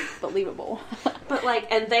 like, believable. But, like,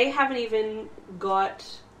 and they haven't even got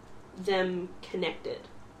them connected.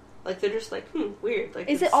 Like, they're just like, weird. Like,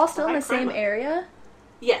 is it all still in the same area?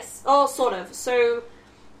 Yes. Oh, sort of. So,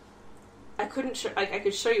 I couldn't show... I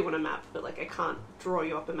could show you on a map, but, like, I can't draw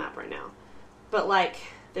you up a map right now. But, like,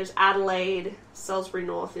 there's Adelaide. Salisbury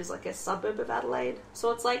North is, like, a suburb of Adelaide.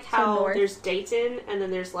 So, it's like how there's Dayton, and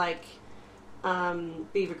then there's, like...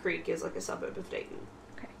 Beaver Creek is like a suburb of Dayton,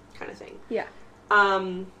 kind of thing. Yeah.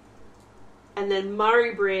 And then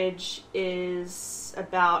Murray Bridge is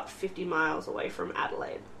about 50 miles away from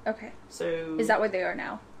Adelaide. Okay. So is that where they are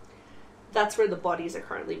now? That's where the bodies are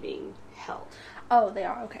currently being held. Oh, they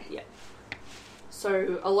are. Okay. Yeah.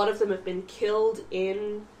 So a lot of them have been killed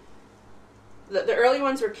in. The early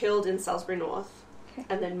ones were killed in Salisbury North,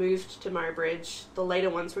 and then moved to Murray Bridge. The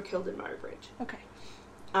later ones were killed in Murray Bridge. Okay.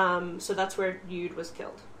 So that's where Yude was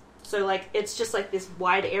killed. So, like, it's just, like, this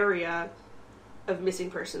wide area of missing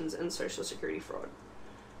persons and social security fraud.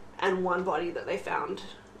 And one body that they found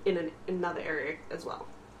in another area as well.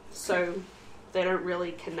 So, they don't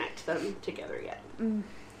really connect them together yet.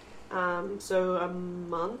 So, a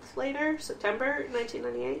month later, September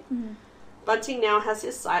 1998, Bunting now has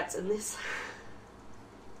his sights in this...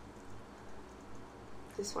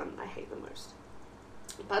 This one I hate the most.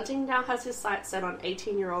 Bunting now has his sights set on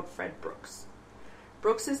 18-year-old Fred Brooks.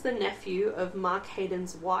 Brooks is the nephew of Mark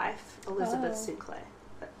Hayden's wife, Elizabeth Sinclair.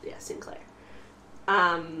 Sinclair.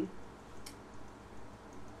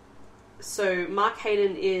 So Mark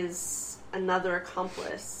Hayden is another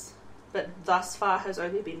accomplice, but thus far has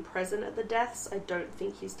only been present at the deaths. I don't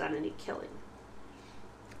think he's done any killing.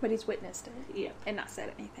 But he's witnessed it. Yep. And not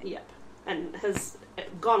said anything. Yep. And has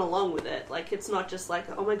gone along with it. Like, it's not just like,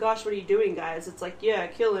 oh my gosh, what are you doing, guys? It's like, yeah,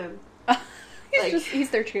 kill him.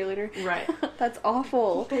 He's their cheerleader. Right. That's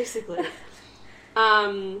awful. Basically.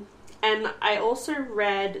 And I also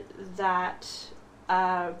read that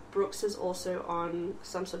Brooks is also on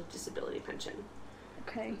some sort of disability pension.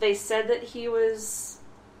 Okay. They said that he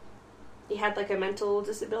had like a mental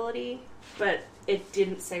disability, but it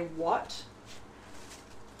didn't say what.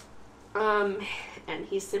 And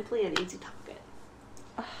he's simply an easy target.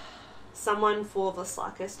 Someone for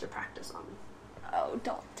Vlassakis to practice on. Oh,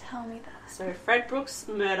 don't tell me that. So Fred Brooks'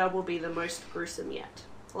 murder will be the most gruesome yet,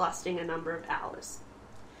 lasting a number of hours.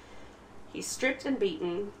 He's stripped and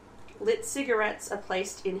beaten, lit cigarettes are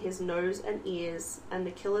placed in his nose and ears, and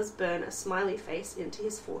the killers burn a smiley face into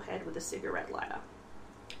his forehead with a cigarette lighter,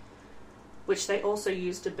 which they also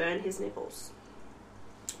use to burn his nipples.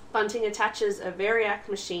 Bunting attaches a Variac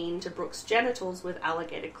machine to Brooks' genitals with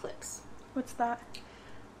alligator clips. What's that?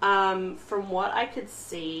 From what I could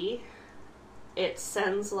see, it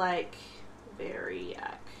sounds like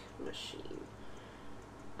Variac machine.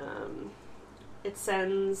 It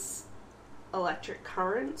sends electric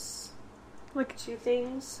currents to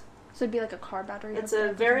things. So it'd be like a car battery? It's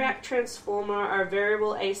a Variac transformer are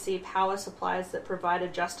variable AC power supplies that provide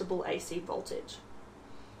adjustable AC voltage.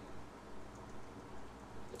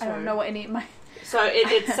 I don't know what any of my... So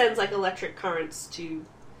it sends like electric currents to...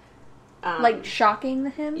 like shocking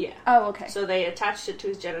him? Yeah. Oh, okay. So they attached it to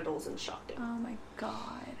his genitals and shocked him. Oh my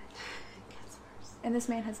god. It gets worse. And this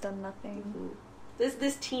man has done nothing. Mm-hmm.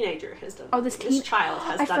 This teenager has done nothing. This child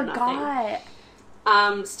has done nothing. I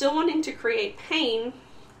forgot. Still wanting to create pain,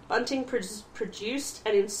 Bunting produced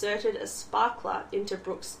and inserted a sparkler into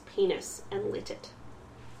Brooks' penis and lit it.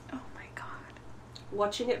 Oh my god.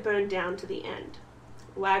 Watching it burn down to the end.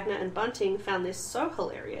 Wagner and Bunting found this so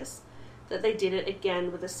hilarious that they did it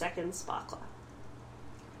again with a second sparkler.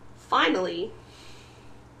 Finally,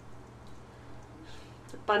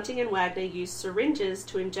 Bunting and Wagner used syringes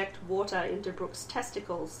to inject water into Brooks'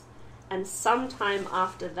 testicles, and sometime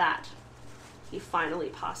after that, he finally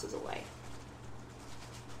passes away.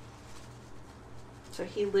 So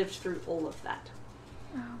he lived through all of that.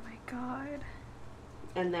 Oh my god.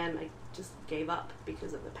 And then I just gave up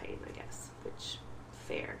because of the pain, I guess, which...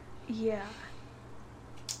 fair. Yeah.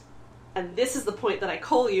 And this is the point that I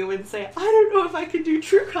call you and say, I don't know if I can do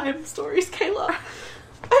true crime stories, Kayla.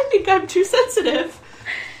 I think I'm too sensitive.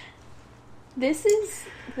 This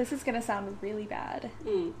is gonna sound really bad.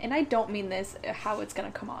 And I don't mean this how it's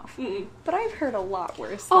gonna come off. But I've heard a lot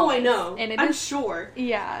worse. I know. And I'm sure.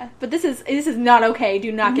 Yeah. But this is not okay.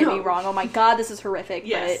 Do not get me wrong. Oh my god, this is horrific.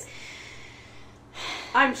 Yes.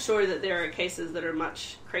 But I'm sure that there are cases that are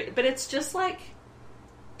much crazy. But it's just like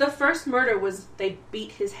the first murder was they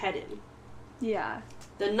beat his head in. Yeah.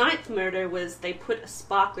 The 9th murder was they put a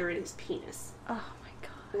sparkler in his penis. Oh my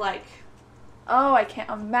god. Like... oh, I can't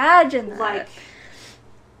imagine that. Like...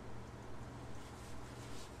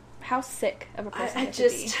 how sick of a person I it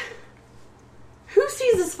just... would be. Who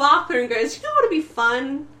sees a sparkler and goes, you know what would be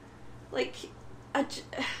fun? Like... and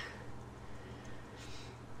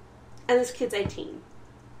this kid's 18.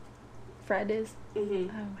 Fred is? Mm-hmm.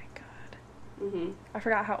 Oh my god. Mm-hmm. I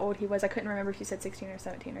forgot how old he was. I couldn't remember if you said 16 or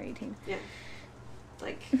 17 or 18. Yeah.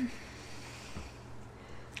 Like...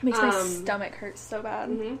 makes my stomach hurt so bad.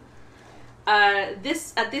 Mm-hmm. At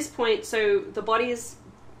this point, so the bodies,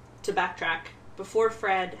 to backtrack, before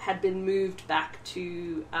Fred had been moved back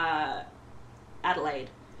to Adelaide,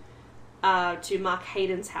 to Mark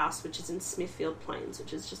Hayden's house, which is in Smithfield Plains,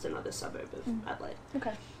 which is just another suburb of Adelaide.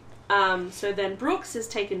 Okay. So then Brooks is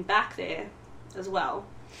taken back there as well.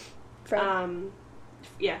 Fred?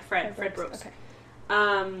 Fred Brooks. Okay.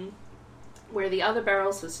 Where the other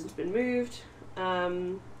barrels have since been moved.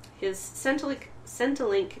 His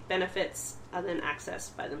Centrelink benefits are then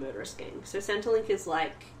accessed by the murderous gang. So Centrelink is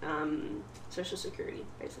like Social Security,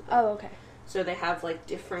 basically. Oh, okay. So they have like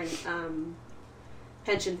different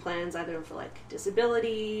pension plans, either for like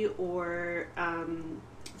disability or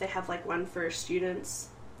they have like one for students.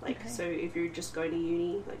 Like, okay. So if you're just going to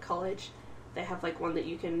uni, like college, they have like one that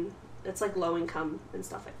you can, it's like low income and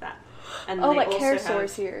stuff like that. And oh, like Care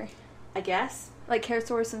Source here. I guess. Like Care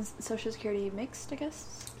Source and Social Security mixed, I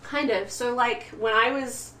guess? Kind of. So like when I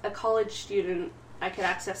was a college student, I could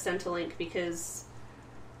access Centrelink because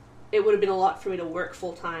it would have been a lot for me to work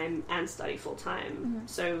full-time and study full-time. Mm-hmm.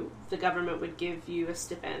 So the government would give you a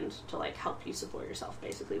stipend to like help you support yourself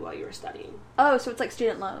basically while you were studying. Oh, so it's like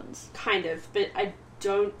student loans. Kind of, but I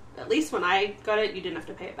don't, at least when I got it, you didn't have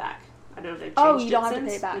to pay it back. I don't know if they've changed it. Oh, you don't have to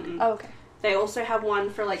pay it back. Mm-mm. Oh, okay. They also have one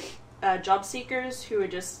for like job seekers who are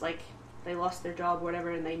just like, they lost their job or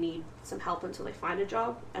whatever and they need some help until they find a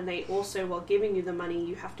job. And they also, while giving you the money,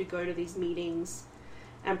 you have to go to these meetings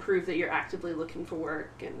and prove that you're actively looking for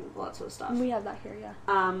work and all that sort of stuff. We have that here,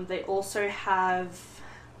 yeah. They also have,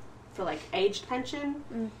 for, like, aged pension.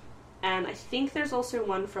 And I think there's also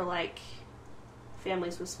one for, like,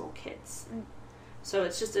 families with small kids. So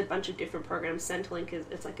it's just a bunch of different programs. Centrelink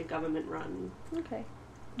it's like a government run. Okay.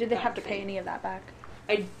 Did they have to pay any of that back?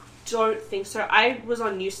 I don't think so. I was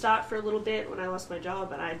on New Start for a little bit when I lost my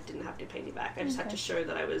job, and I didn't have to pay any back. I just had to show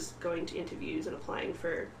that I was going to interviews and applying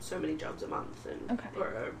for so many jobs a month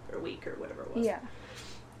or a week or whatever it was. Yeah.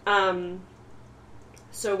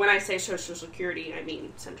 So when I say Social Security, I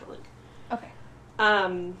mean Centrelink. Okay.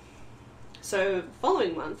 So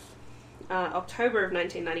following month, October of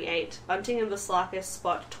 1998, Bunting and Vlassakis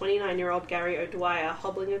spot 29-year-old Gary O'Dwyer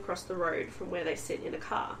hobbling across the road from where they sit in a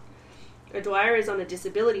car. O'Dwyer is on a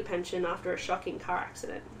disability pension after a shocking car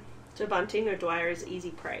accident. To Bunting, O'Dwyer is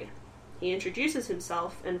easy prey. He introduces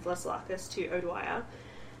himself and Vlassakis to O'Dwyer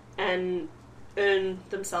and earn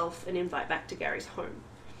themselves an invite back to Gary's home.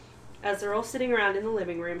 As they're all sitting around in the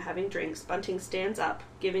living room having drinks, Bunting stands up,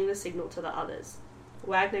 giving the signal to the others.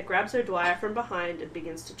 Wagner grabs O'Dwyer from behind and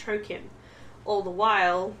begins to choke him. All the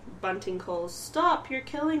while, Bunting calls, "Stop, you're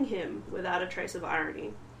killing him," without a trace of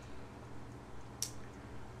irony.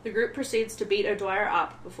 The group proceeds to beat O'Dwyer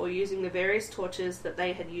up before using the various tortures that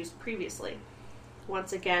they had used previously.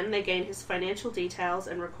 Once again, they gain his financial details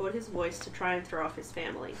and record his voice to try and throw off his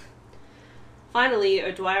family. Finally,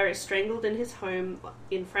 O'Dwyer is strangled in his home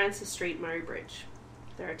in Francis Street, Murraybridge.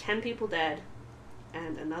 There are 10 people dead,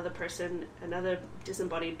 and another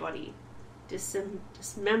disembodied body,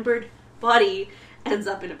 dismembered body, ends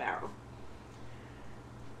up in a barrel.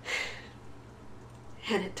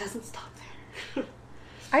 And it doesn't stop there.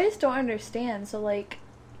 I just don't understand. So, like,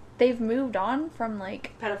 they've moved on from,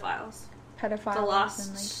 like... Pedophiles. The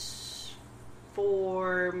last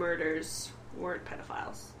 4 murders weren't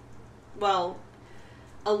pedophiles. Well,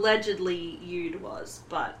 allegedly Yude was,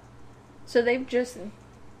 but... So they've just...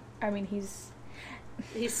 I mean, he's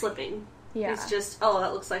slipping. Yeah. He's just,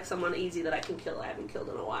 that looks like someone easy that I can kill. I haven't killed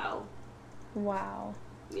in a while. Wow.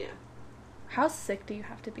 Yeah. How sick do you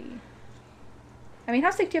have to be? I mean,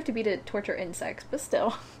 how sick do you have to be to torture insects? But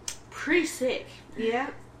still. Pretty sick. Yeah.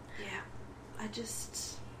 Yeah. I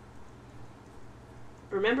just...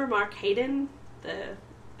 Remember Mark Hayden, the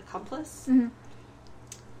accomplice? Mm-hmm.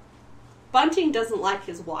 Bunting doesn't like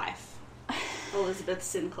his wife, Elizabeth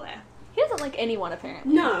Sinclair. He doesn't like anyone,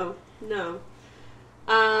 apparently. No.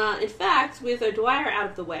 In fact, with O'Dwyer out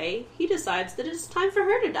of the way, he decides that it's time for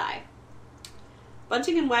her to die.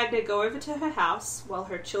 Bunting and Wagner go over to her house while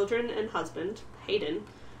her children and husband,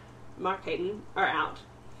 Mark Hayden, are out.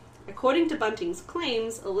 According to Bunting's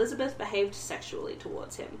claims, Elizabeth behaved sexually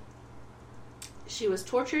towards him. She was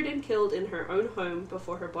tortured and killed in her own home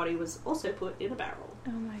before her body was also put in a barrel.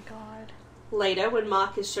 Oh my god. Later, when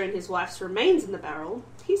Mark is shown his wife's remains in the barrel,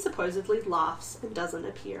 he supposedly laughs and doesn't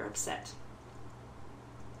appear upset.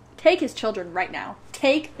 Take his children right now.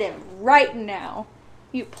 Take them right now.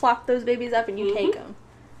 You plop those babies up and you take them.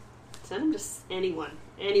 Send them to anyone.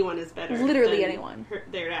 Anyone is better. Literally anyone.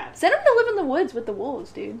 Their dad. Send them to live in the woods with the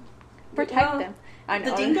wolves, dude. Protect them. I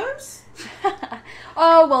know. The dingoes?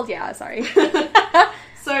 Oh, well, yeah, sorry.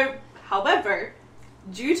 So, however,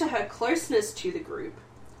 due to her closeness to the group,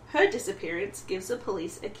 her disappearance gives the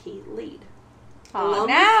police a key lead. Oh,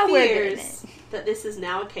 now we're getting it. That this is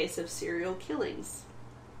now a case of serial killings.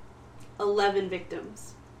 11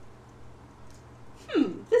 victims.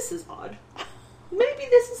 This is odd. Maybe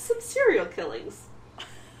this is some serial killings.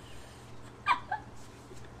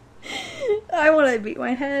 I want to beat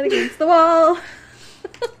my head against the wall.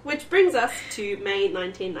 Which brings us to May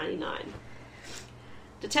 1999.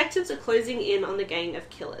 Detectives are closing in on the gang of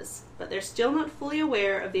killers, but they're still not fully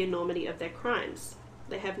aware of the enormity of their crimes.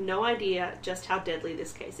 They have no idea just how deadly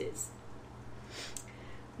this case is.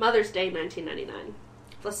 Mother's Day 1999.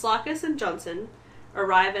 Vlassakis and Johnson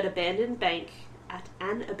arrive at an abandoned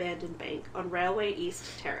bank on Railway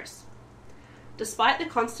East Terrace. Despite the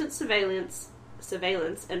constant surveillance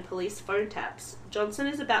and police phone taps, Johnson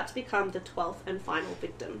is about to become the 12th and final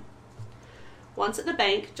victim. Once at the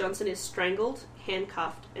bank, Johnson is strangled,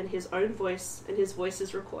 handcuffed, and his voice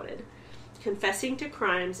is recorded, confessing to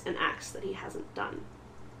crimes and acts that he hasn't done.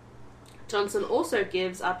 Johnson also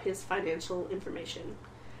gives up his financial information.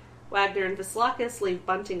 Wagner and Vlassakis leave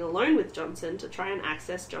Bunting alone with Johnson to try and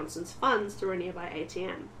access Johnson's funds through a nearby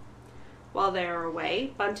ATM. While they are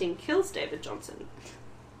away, Bunting kills David Johnson.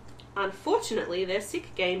 Unfortunately, their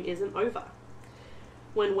sick game isn't over.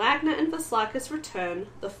 When Wagner and Vlassakis return,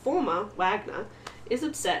 the former, Wagner, is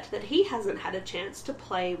upset that he hasn't had a chance to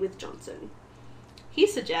play with Johnson. He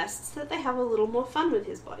suggests that they have a little more fun with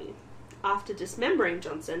his body. After dismembering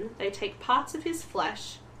Johnson, they take parts of his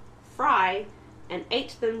flesh, fried, and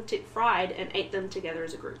ate them together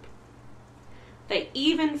as a group. They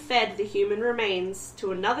even fed the human remains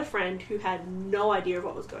to another friend who had no idea of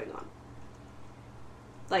what was going on.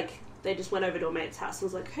 Like, they just went over to a mate's house and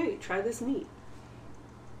was like, hey, try this meat.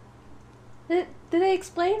 Did they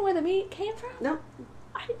explain where the meat came from? No.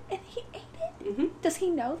 And he ate it? Mm-hmm. Does he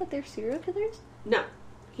know that they're serial killers? No.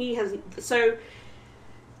 He hasn't. So,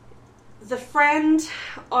 the friend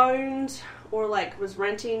owned, or, like, was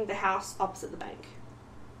renting the house opposite the bank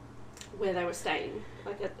where they were staying,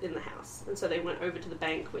 like, in the house. And so they went over to the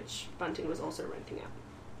bank, which Bunting was also renting out.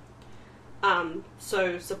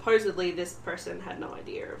 So supposedly this person had no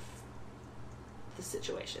idea of the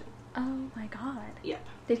situation. Oh my god. Yep.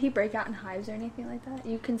 Did he break out in hives or anything like that?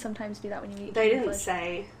 You can sometimes do that when you eat. They didn't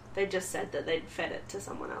say. They just said that they'd fed it to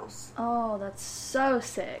someone else. Oh, that's so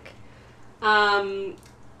sick.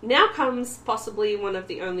 Now comes possibly one of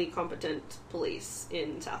the only competent police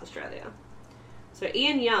in South Australia. So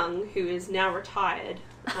Ian Young, who is now retired,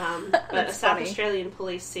 but a South Australian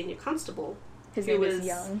Police senior constable. His name is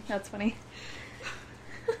Young. That's funny.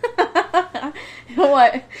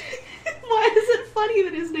 What? Why is it funny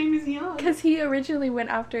that his name is Young? Because Bunting originally went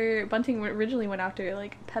after,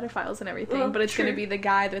 like, pedophiles and everything, but it's going to be the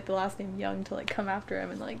guy with the last name Young to, like, come after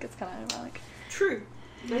him, and, like, it's kind of ironic. True.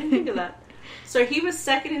 I didn't think of that. So he was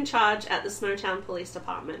second in charge at the Snowtown Police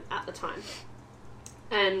Department at the time,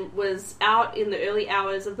 and was out in the early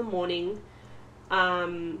hours of the morning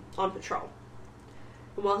on patrol.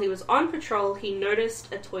 And while he was on patrol, he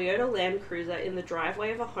noticed a Toyota Land Cruiser in the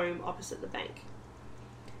driveway of a home opposite the bank.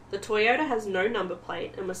 The Toyota has no number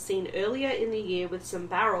plate and was seen earlier in the year with some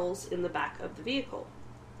barrels in the back of the vehicle.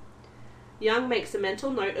 Young makes a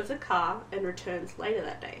mental note of the car and returns later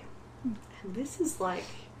that day. And this is like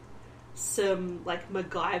some, like,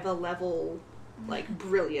 MacGyver level, like,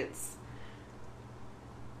 brilliance.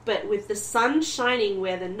 But with the sun shining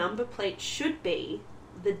where the number plate should be,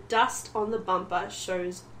 the dust on the bumper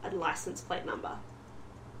shows a license plate number.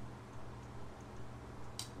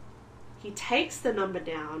 He takes the number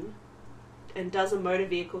down and does a motor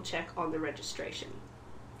vehicle check on the registration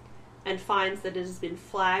and finds that it has been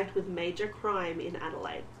flagged with major crime in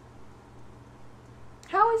Adelaide.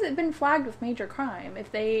 How has it been flagged with major crime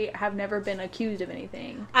if they have never been accused of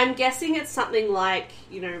anything? I'm guessing it's something like,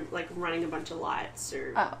 like running a bunch of lights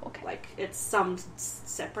or... Oh, okay. Like, it's some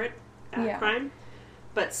separate crime,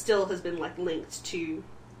 but still has been, like, linked to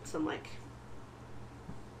some, like,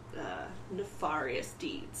 nefarious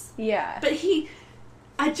deeds. Yeah. But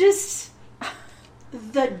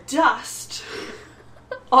the dust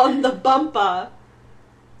on the bumper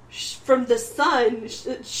from the sun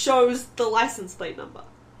shows the license plate number.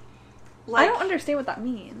 Like, I don't understand what that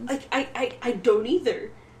means. Like, I don't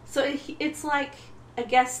either. So it's like, I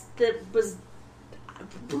guess that was...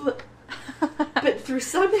 But through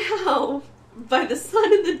somehow, by the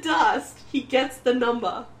sun and the dust, he gets the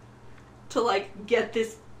number to, like, get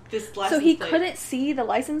this license plate. So he couldn't see the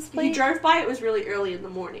license plate? He drove by, it was really early in the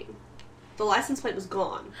morning. The license plate was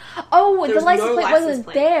gone. Oh, the license plate wasn't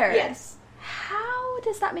there. Yes. How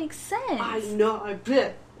does that make sense? I know.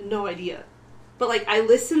 No idea. But, like, I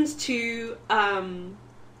listened to a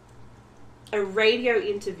radio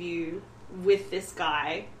interview with this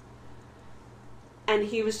guy, and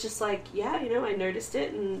he was just like, yeah, I noticed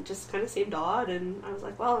it, and just kind of seemed odd, and I was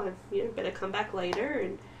like, well, I've, better come back later,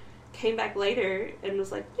 and came back later, and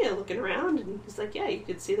was like, looking around, and he's like, yeah, you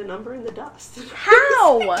could see the number in the dust.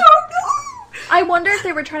 How? I don't know! I wonder if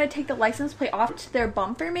they were trying to take the license plate off to their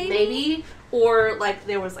bumper, maybe? Maybe, or, like,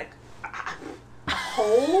 there was, like, a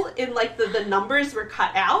hole in, like, the numbers were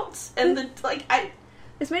cut out, and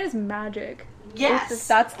This man is magic. Yes. If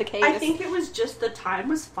that's the case. I think it was just the time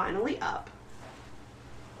was finally up.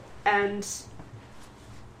 And,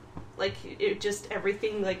 like, it just,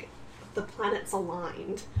 everything, like, the planets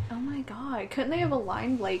aligned. Oh my god. Couldn't they have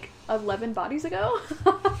aligned, like, 11 bodies ago?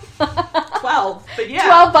 12, but yeah.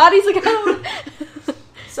 12 bodies ago?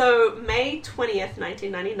 So, May 20th,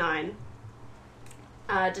 1999,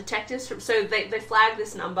 detectives so they flag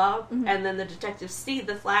this number, and then the detectives see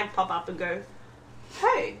the flag pop up and go,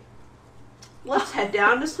 hey, let's head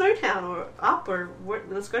down to Snowtown,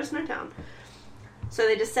 let's go to Snowtown. So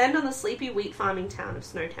they descend on the sleepy wheat farming town of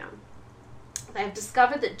Snowtown. They have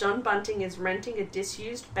discovered that John Bunting is renting a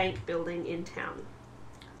disused bank building in town.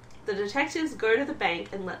 The detectives go to the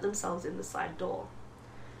bank and let themselves in the side door,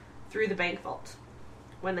 through the bank vault.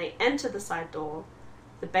 When they enter the side door,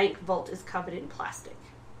 the bank vault is covered in plastic,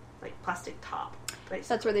 like plastic tarp, basically.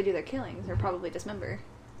 That's where they do their killings, or probably dismember.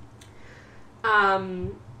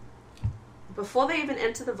 Before they even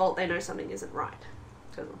enter the vault, they know something isn't right,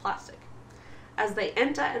 because of the plastic. As they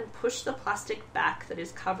enter and push the plastic back that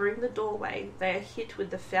is covering the doorway, they are hit with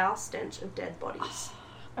the foul stench of dead bodies.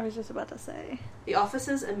 I was just about to say. The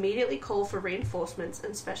officers immediately call for reinforcements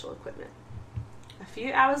and special equipment. A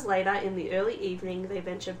few hours later, in the early evening, they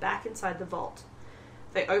venture back inside the vault.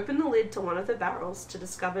 They open the lid to one of the barrels to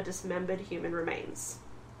discover dismembered human remains.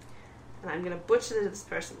 And I'm going to butcher this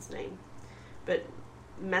person's name, but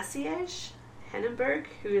Maciej Hennenberg,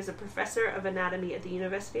 who is a professor of anatomy at the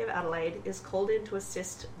University of Adelaide, is called in to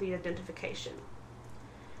assist the identification.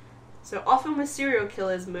 So often with serial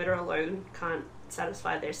killers, murder alone can't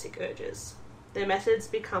satisfy their sick urges. Their methods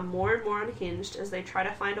become more and more unhinged as they try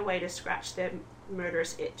to find a way to scratch their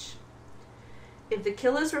murderous itch. If the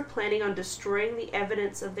killers were planning on destroying the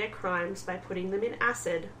evidence of their crimes by putting them in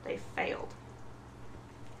acid, they failed.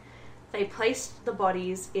 They placed the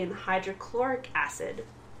bodies in hydrochloric acid,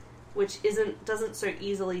 which doesn't so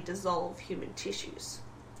easily dissolve human tissues.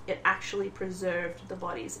 It actually preserved the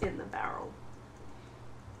bodies in the barrel.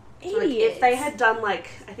 So, like, if they had done, like,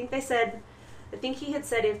 I think he had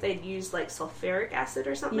said if they'd used, like, sulfuric acid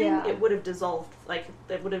or something, it would have dissolved, like,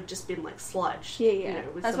 it would have just been, like, sludge. Yeah, yeah. You know,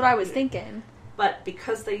 that's what I was thinking. But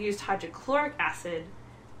because they used hydrochloric acid,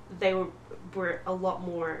 they were a lot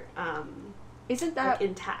more, isn't that like,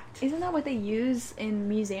 intact. Isn't that what they use in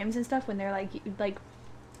museums and stuff when they're, like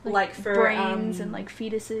for brains and, like,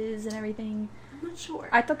 fetuses and everything? I'm not sure.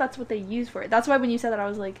 I thought that's what they use for it. That's why when you said that, I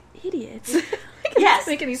was like, idiots. Yes.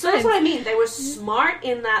 Make any so sense. That's what I mean. They were smart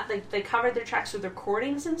in that they covered their tracks with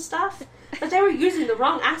recordings and stuff, but they were using the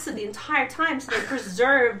wrong acid the entire time, so they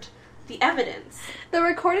preserved the evidence. The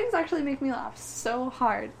recordings actually make me laugh so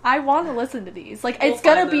hard. I want to listen to these. Like, it's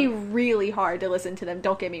gonna be really hard to listen to them,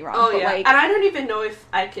 don't get me wrong. Oh, but yeah. Like, and I don't even know if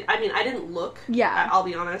I could... I mean, I didn't look. Yeah. I'll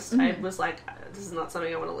be honest. I was like, this is not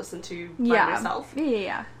something I want to listen to by myself.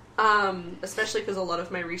 Yeah. Especially because a lot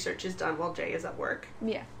of my research is done while Jay is at work.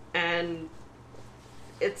 Yeah. And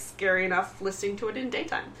it's scary enough listening to it in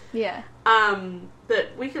daytime. Yeah.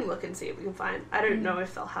 But we can look and see if we can find... I don't know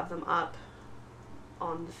if they'll have them up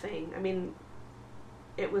on the thing. I mean,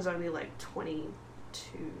 it was only like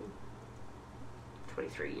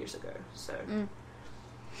 23 years ago, so...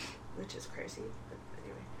 Which is crazy, but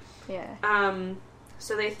anyway. Yeah.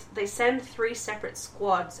 So they send 3 separate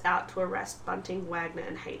squads out to arrest Bunting, Wagner,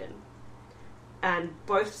 and Hayden. And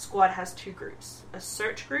both squad has 2 groups, a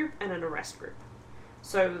search group and an arrest group.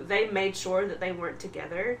 So they made sure that they weren't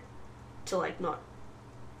together to, like, not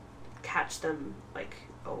catch them, like,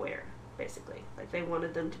 aware, basically. Like, they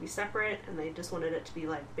wanted them to be separate, and they just wanted it to be,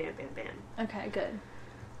 like, bam, bam, bam. Okay, good.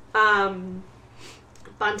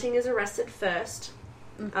 Bunting is arrested first,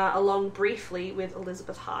 along briefly with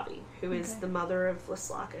Elizabeth Harvey, who is the mother of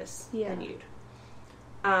Vlassakis, the nude.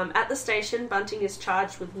 At the station, Bunting is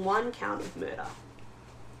charged with 1 count of murder.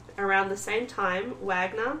 Around the same time,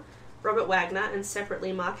 Robert Wagner, and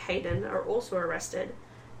separately Mark Hayden are also arrested,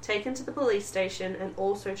 taken to the police station, and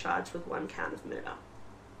also charged with 1 count of murder.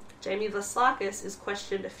 Jamie Vlassakis is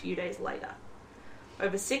questioned a few days later.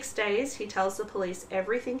 Over 6 days, he tells the police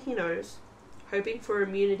everything he knows, hoping for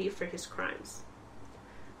immunity for his crimes.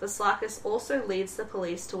 Vlassakis also leads the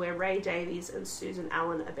police to where Ray Davies and Susan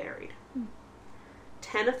Allen are buried.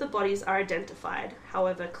 10 of the bodies are identified,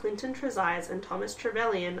 however, Clinton Trezise and Thomas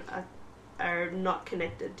Trevelyan are not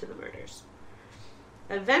connected to the murders.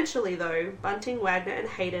 Eventually, though, Bunting, Wagner, and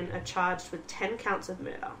Hayden are charged with 10 counts of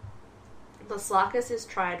murder. Vlassakis is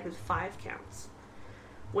tried with 5 counts.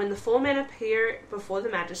 When the 4 men appear before the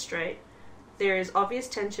magistrate, there is obvious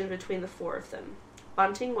tension between the 4 of them.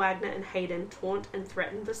 Bunting, Wagner, and Hayden taunt and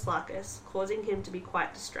threaten Vlassakis, causing him to be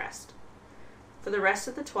quite distressed. For the rest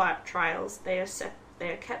of the trials, they are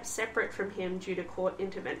kept separate from him due to court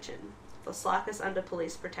intervention. Vlassakis under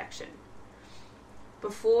police protection.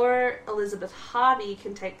 Before Elizabeth Harvey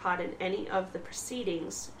can take part in any of the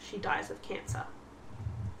proceedings, she dies of cancer.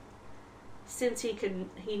 Since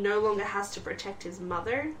he no longer has to protect his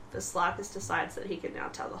mother, Vlassakis decides that he can now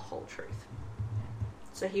tell the whole truth.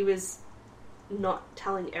 So he was not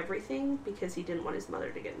telling everything because he didn't want his mother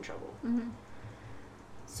to get in trouble.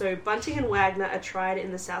 So Bunting and Wagner are tried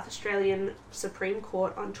in the South Australian Supreme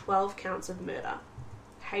Court on 12 counts of murder.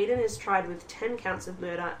 Hayden is tried with 10 counts of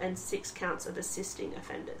murder and 6 counts of assisting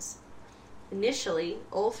offenders. Initially,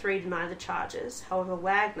 all 3 deny the charges. However,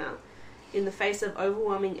 Wagner, in the face of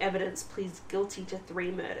overwhelming evidence, pleads guilty to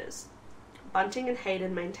 3 murders. Bunting and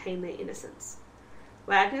Hayden maintain their innocence.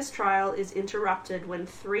 Wagner's trial is interrupted when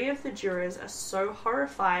 3 of the jurors are so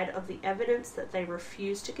horrified of the evidence that they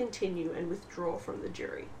refuse to continue and withdraw from the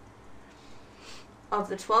jury. Of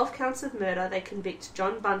the 12 counts of murder, they convict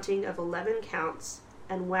John Bunting of 11 counts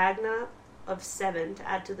and Wagner of 7 to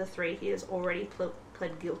add to the 3 he has already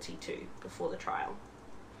pled guilty to before the trial.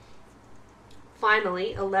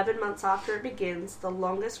 Finally, 11 months after it begins, the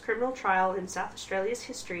longest criminal trial in South Australia's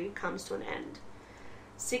history comes to an end.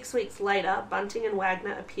 6 weeks later, Bunting and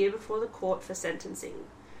Wagner appear before the court for sentencing.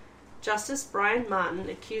 Justice Brian Martin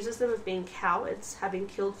accuses them of being cowards, having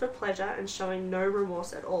killed for pleasure and showing no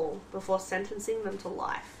remorse at all, before sentencing them to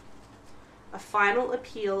life. A final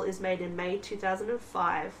appeal is made in May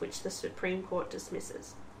 2005, which the Supreme Court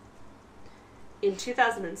dismisses. In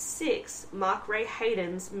 2006, Mark Ray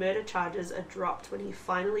Hayden's murder charges are dropped when he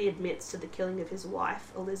finally admits to the killing of his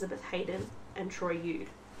wife, Elizabeth Hayden, and Troy Yude.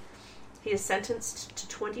 He is sentenced to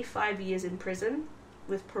 25 years in prison,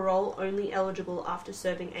 with parole only eligible after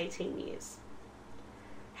serving 18 years.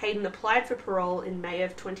 Hayden applied for parole in May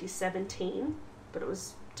of 2017, but it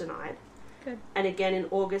was denied. Good. And again in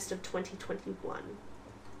August of 2021,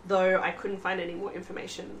 though I couldn't find any more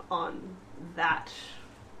information on that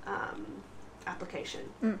application.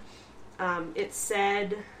 It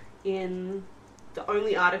said in the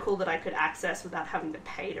only article that I could access without having to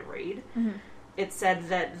pay to read, it said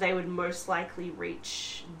that they would most likely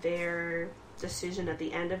reach their decision at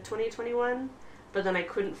the end of 2021, but then I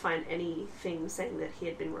couldn't find anything saying that he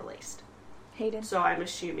had been released. Hayden. So I'm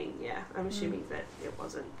assuming that it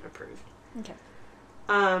wasn't approved. Okay.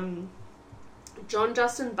 John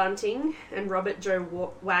Justin Bunting and Robert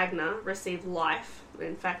Joe Wagner received life.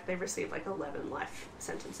 In fact, they received 11 life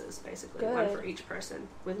sentences, basically. Good. 1 for each person,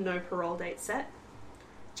 with no parole date set.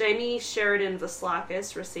 Jamie Sheridan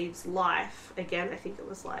Vlassakis receives life. Again, I think it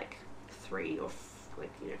was 3 or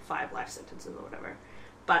 5 life sentences or whatever.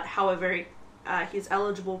 But, however, he's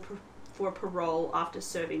eligible for parole after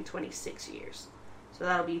serving 26 years. So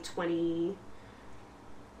that'll be 24,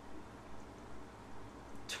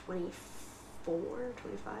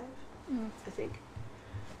 25, I think.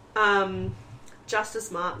 Justice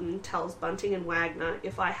Martin tells Bunting and Wagner,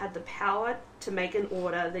 if I had the power to make an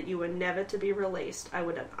order that you were never to be released, I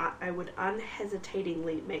would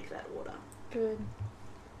unhesitatingly make that order. Good.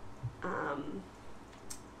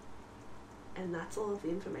 And that's all of the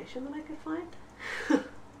information that I could find.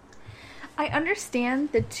 I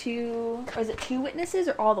understand the 2 witnesses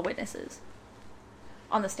or all the witnesses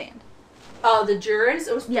on the stand? Oh, the jurors?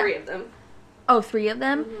 It was 3 of them. Oh, 3 of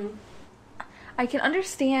them? Mm-hmm. I can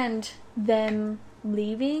understand them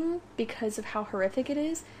leaving because of how horrific it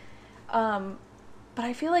is. But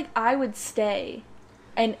I feel like I would stay.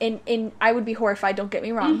 And I would be horrified, don't get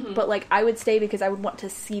me wrong. But, I would stay because I would want to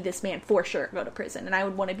see this man for sure go to prison. And I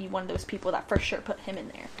would want to be one of those people that for sure put him in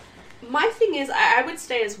there. My thing is, I would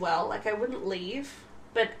stay as well. I wouldn't leave.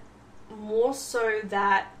 But more so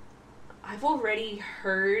that I've already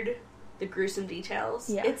heard the gruesome details.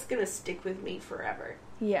 Yeah. It's going to stick with me forever.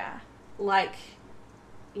 Yeah. I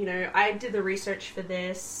did the research for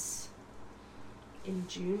this in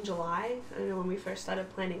June, July. I don't know when we first started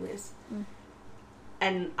planning this.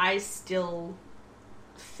 And I still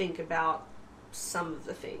think about some of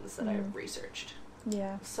the things that I've researched.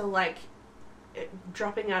 Yeah. So,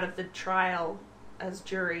 dropping out of the trial as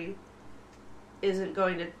jury isn't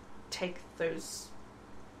going to take those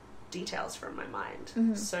details from my mind.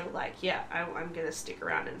 So, I'm going to stick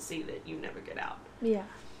around and see that you never get out. Yeah.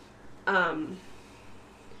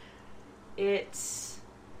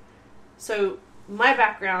 So, my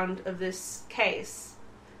background of this case,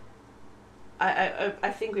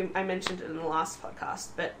 I think I mentioned it in the last podcast,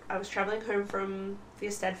 but I was travelling home from the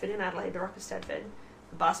Eisteddfod in Adelaide, the Rock of Eisteddfod.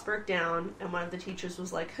 The bus broke down, and one of the teachers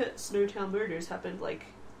was like, Snowtown murders happened,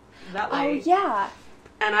 that way. Oh, yeah.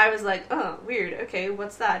 And I was like, oh, weird, okay,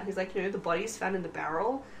 what's that? And he's like, the body's found in the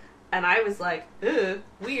barrel. And I was like, ugh,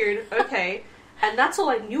 weird, okay. And that's all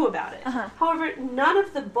I knew about it. However, none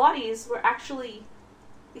of the bodies were actually,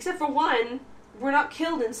 except for one, were not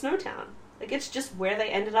killed in Snowtown. It's just where they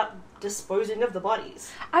ended up disposing of the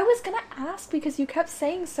bodies. I was gonna ask because you kept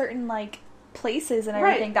saying certain, places and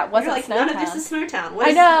everything that wasn't Snowtown. None of this is Snowtown.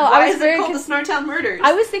 I know. Why is it called the Snowtown Murders?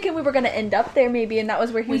 I was thinking we were gonna end up there maybe, and that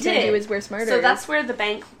was where he was gonna do his worst murder. So that's where the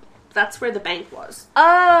bank was.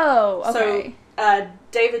 Oh, okay. So,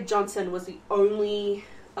 David Johnson was the only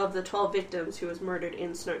of the 12 victims who was murdered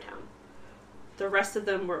in Snowtown. The rest of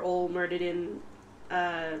them were all murdered in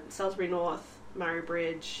Salisbury North, Murray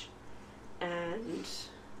Bridge, and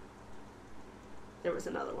there was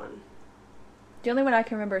another one. The only one I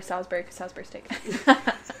can remember is Salisbury, because Salisbury's taken.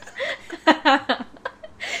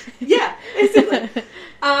 Yeah, basically.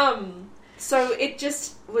 So it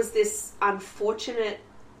just was this unfortunate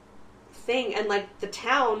thing, and the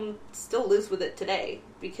town still lives with it today,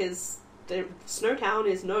 because Snowtown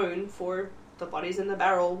is known for the bodies in the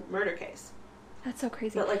barrel murder case. That's so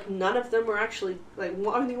crazy. But, like, none of them were actually, like,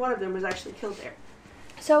 only one of them was actually killed there.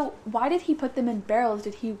 So, why did he put them in barrels?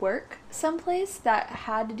 Did he work someplace that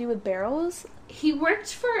had to do with barrels? He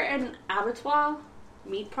worked for an abattoir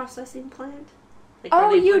meat processing plant. Like,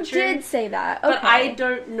 oh, you did say that. Okay. But I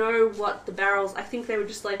don't know what the barrels... I think they were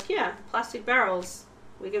just like, yeah, plastic barrels.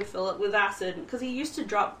 We can fill it with acid. Because he used to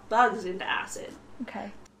drop bugs into acid.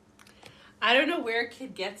 Okay. I don't know where a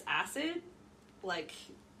kid gets acid. Like,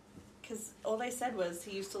 because all they said was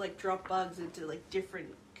he used to, like, drop bugs into, like,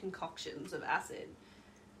 different concoctions of acid.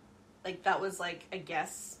 Like, that was, like, I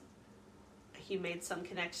guess he made some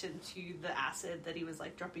connection to the acid that he was,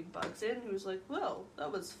 like, dropping bugs in. He was like, well,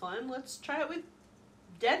 that was fun. Let's try it with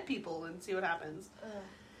dead people and see what happens.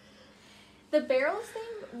 The barrels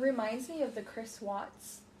thing reminds me of the Chris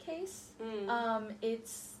Watts case.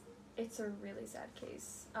 It's a really sad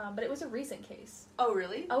case. But it was a recent case. Oh,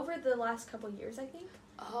 really? Over the last couple years, I think.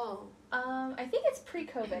 Oh. I think it's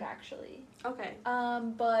pre-COVID, actually. Okay.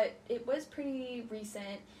 But it was pretty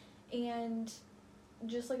recent. And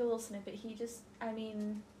just like a little snippet, his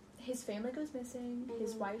family goes missing,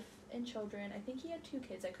 his wife and children. I think he had 2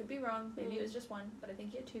 kids. I could be wrong. Maybe it was just 1, but I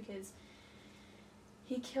think he had 2 kids.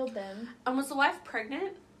 He killed them. And was the wife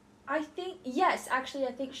pregnant? I think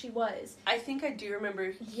she was. I think I do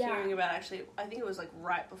remember hearing about, actually, I think it was, like,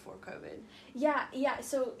 right before COVID. Yeah,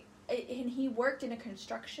 so, and he worked in a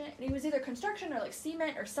construction, and he was either construction or, like,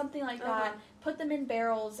 cement or something like that, put them in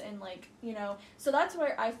barrels and, like, so that's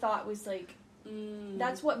where I thought was, like,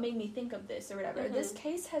 that's what made me think of this or whatever. This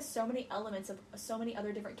case has so many elements of so many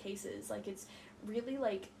other different cases. Like, it's really,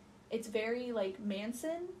 like, it's very, like,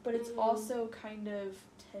 Manson, but it's also kind of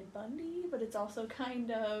Ted Bundy, but it's also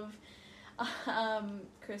kind of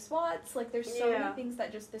Chris Watts. Like, there's so many things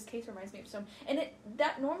that just this case reminds me of. So, and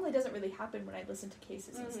that normally doesn't really happen when I listen to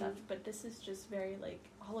cases and stuff, but this is just very, like,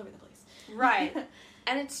 all over the place. Right.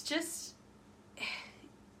 And it's just...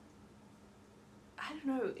 I don't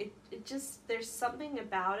know, it just, there's something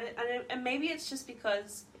about it, and maybe it's just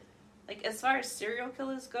because, like, as far as serial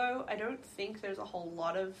killers go, I don't think there's a whole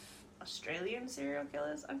lot of Australian serial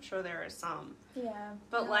killers. I'm sure there are some. Yeah.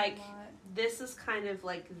 But, like, this is kind of,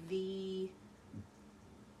 like, the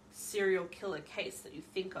serial killer case that you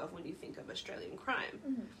think of when you think of Australian crime.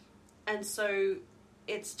 Mm-hmm. And so,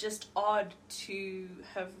 it's just odd to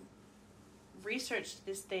have researched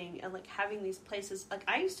this thing and, like, having these places. Like,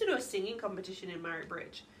 I used to do a singing competition in Murray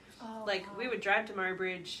Bridge. Oh, like, wow. We would drive to Murray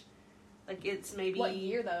Bridge, like, it's maybe... What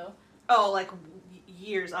year, though? Oh, like,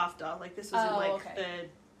 years after. Like, this was in, like, the...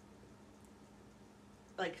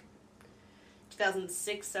 Like,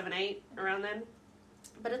 2006, 7, 8, around then.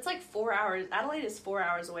 But it's, like, 4 hours... Adelaide is 4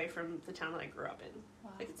 hours away from the town that I grew up in.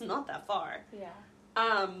 Wow. Like, it's not that far. Yeah.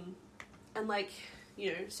 And, like,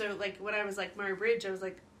 so, like, when I was, like, Murray Bridge, I was,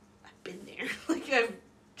 like, been there. Like, I've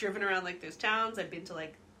driven around, like, those towns. I've been to,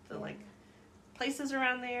 like, the like places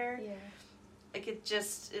around there. Yeah. Like,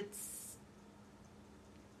 it's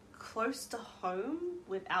close to home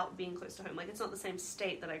without being close to home. Like, it's not the same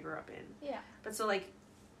state that I grew up in. Yeah. But so, like,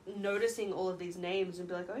 noticing all of these names and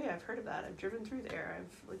be like, oh yeah, I've heard of that. I've driven through there.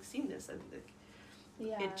 I've, like, seen this.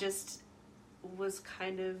 It just was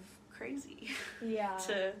kind of crazy. Yeah.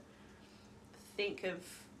 To think of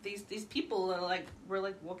these people are, like, were,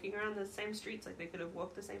 like, walking around the same streets. Like, they could have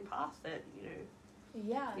walked the same path that,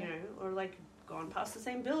 yeah, or, like, gone past the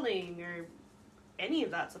same building or any of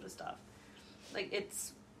that sort of stuff. Like,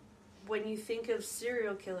 it's, when you think of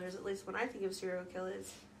serial killers, at least when I think of serial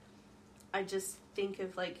killers, I just think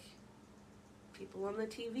of, like, people on the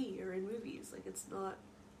TV or in movies. Like, it's not,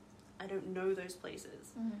 I don't know those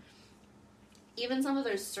places. Mm-hmm. Even some of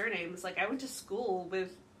those surnames, like, I went to school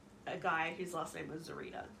with a guy whose last name was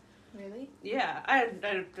Zarita. Really? Yeah.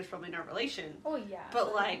 There's probably no relation. Oh, yeah.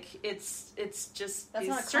 But, like, it's just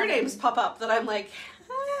these surnames pop up that I'm like,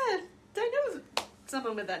 I know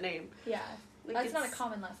someone with that name. Yeah. Like, that's not a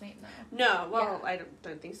common last name, though. No, well, yeah. I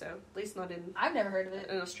don't think so. At least not in... I've never heard of it.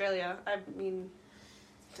 In Australia. I mean,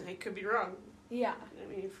 I could be wrong. Yeah. I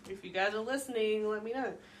mean, if you guys are listening, let me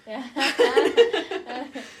know. Yeah.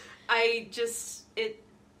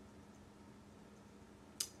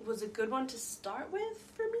 It was a good one to start with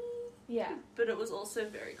for me. Yeah. But it was also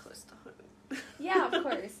very close to home. Yeah, of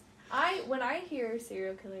course. When I hear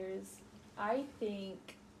serial killers, I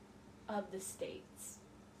think of the States.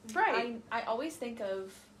 Right. I always think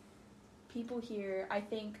of people here. I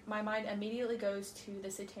think my mind immediately goes to the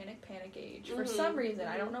Satanic Panic Age for some reason.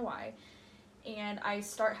 I don't know why. And I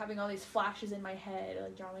start having all these flashes in my head,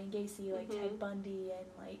 like John Wayne Gacy, like Ted Bundy,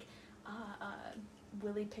 and like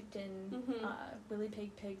Willie Picton, Willie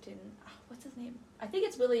Pig Pigton. What's his name? I think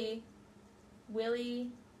it's Willie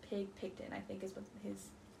Pig Picton, I think is what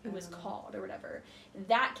it was called or whatever.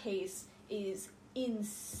 That case is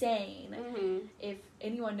insane. Mm-hmm. If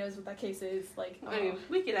anyone knows what that case is, like, I mean,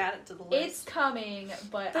 we could add it to the list. It's coming,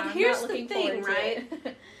 but I'm here's not looking the thing, forward right? to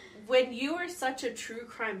it. When you are such a true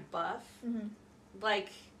crime buff, like,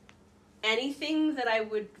 anything that I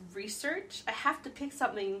would research, I have to pick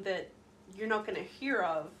something that you're not going to hear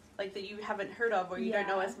of, like, that you haven't heard of or you don't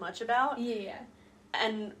know as much about. Yeah.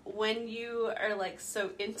 And when you are, like,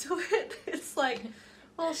 so into it, it's like,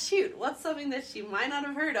 well, shoot, what's something that you might not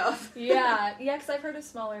have heard of? Yeah, because I've heard of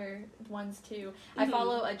smaller ones, too. I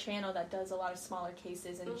follow a channel that does a lot of smaller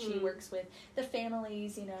cases, and she works with the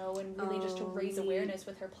families, you know, and really just to raise awareness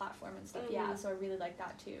with her platform and stuff. Yeah, so I really like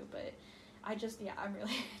that, too. But I'm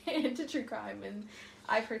really into true crime, and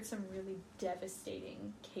I've heard some really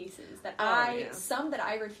devastating cases that some that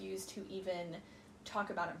I refuse to even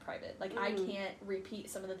talk about in private. Like, I can't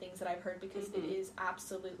repeat some of the things that I've heard because it is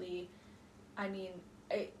absolutely, I mean,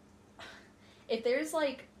 if there's,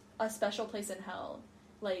 like, a special place in hell,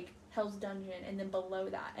 like Hell's Dungeon, and then below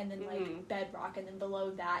that, and then, like, Bedrock, and then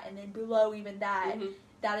below that, and then below even that,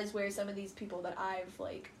 that is where some of these people that I've,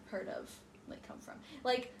 like, heard of, like, come from.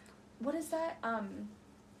 Like, what is that?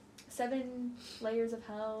 7 Layers of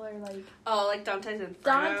Hell, or, like... Oh, like Dante's Inferno?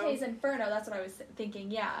 Dante's Inferno, that's what I was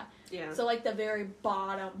thinking, yeah. Yeah. So, like, the very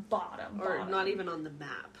bottom. Or not even on the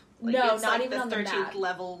map. Like, no, not like even on the map. The 13th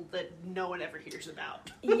level that no one ever hears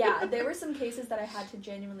about. Yeah, there were some cases that I had to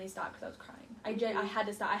genuinely stop because I was crying. I had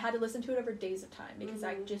to stop. I had to listen to it over days of time because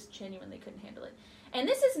I just genuinely couldn't handle it. And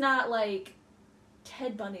this is not, like,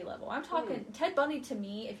 Ted Bundy level. I'm talking... Ted Bundy, to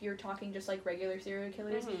me, if you're talking just, like, regular serial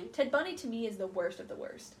killers, Ted Bundy, to me, is the worst of the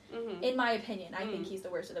worst. In my opinion, I think he's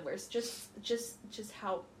the worst of the worst. Just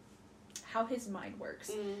how his mind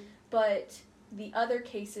works. But the other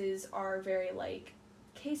cases are very, like...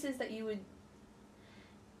 cases that you would,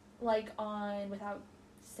 like, on, without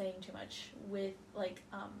saying too much, with, like,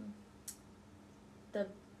 the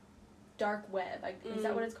dark web. Is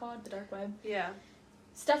that what it's called? The dark web? Yeah.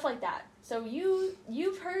 Stuff like that. So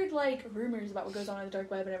you've heard, like, rumors about what goes on the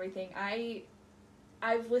dark web and everything.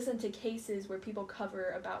 I've listened to cases where people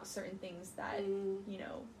cover about certain things that, you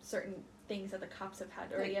know, certain things that the cops have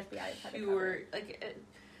had, or like the FBI have had to cover. Like,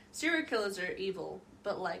 serial killers are evil,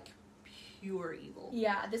 but, like, pure evil.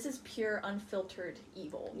 Yeah, this is pure, unfiltered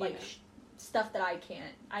evil. Like, stuff that I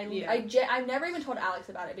can't. I've never even told Alex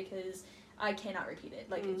about it because I cannot repeat it.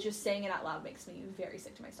 Like, just saying it out loud makes me very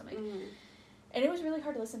sick to my stomach. And it was really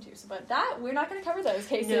hard to listen to. So, but we're not going to cover those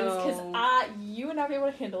cases because you would not be able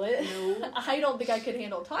to handle it. No. I don't think I could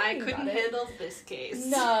handle talking about it. I couldn't handle this case.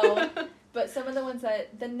 No. But some of the ones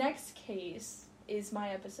the next case is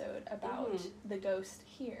my episode about the ghost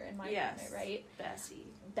here in my apartment, right?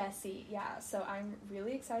 Bessie, yeah. So I'm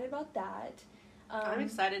really excited about that. I'm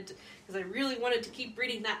excited because I really wanted to keep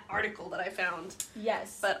reading that article that I found.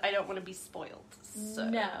 Yes. But I don't want to be spoiled. So.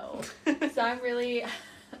 No. So I'm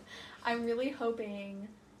really hoping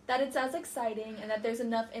that it's as exciting and that there's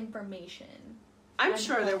enough information. I'm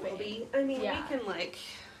sure there will be. I mean, we can, like,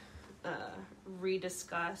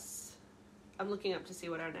 rediscuss. I'm looking up to see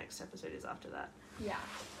what our next episode is after that. Yeah.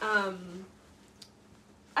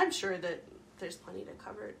 I'm sure that there's plenty to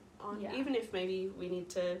cover on. Yeah. Even if maybe we need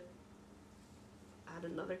to add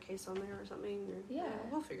another case on there or something. Or,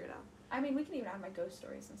 we'll figure it out. I mean, we can even add my ghost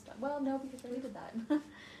stories and stuff. Well, no, because we did that.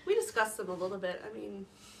 We discussed them a little bit. I mean...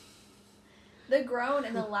 The groan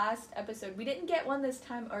in the last episode. We didn't get one this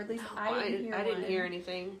time, or at least I didn't hear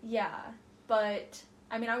anything. Yeah, but,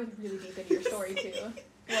 I mean, I was really deep into your story, too.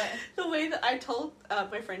 What? The way that I told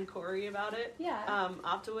my friend Corey about it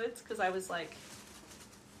afterwards, because I was like...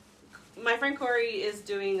 My friend Corey is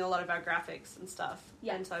doing a lot of our graphics and stuff.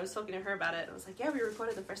 Yeah. And so I was talking to her about it, and I was like, yeah, we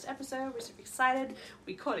recorded the first episode, we're super excited,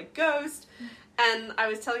 we caught a ghost, and I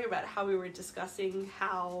was telling her about how we were discussing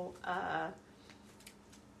how...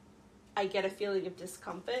 I get a feeling of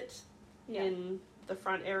discomfort in the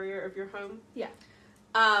front area of your home. Yeah.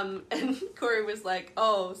 And Corey was like,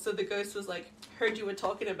 oh, so the ghost was like, heard you were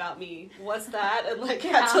talking about me. What's that? And, like,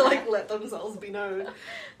 had to, like, let themselves be known.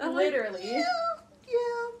 Literally. Like,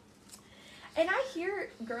 yeah. And I hear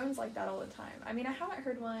groans like that all the time. I mean, I haven't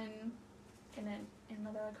heard one in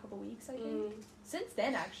another couple weeks, I think. Since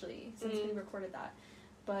then, actually. Since we recorded that.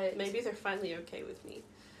 But maybe they're finally okay with me.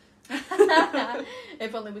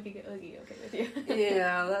 If only we could get Oogie okay with you.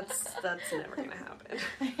 Yeah, that's never gonna happen.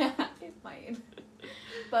 Yeah, it might.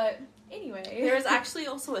 But anyway, there was actually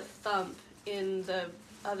also a thump in the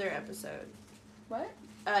other episode. What?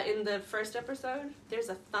 In the first episode, there's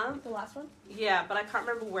a thump. The last one? Yeah, but I can't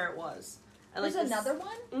remember where it was. There's another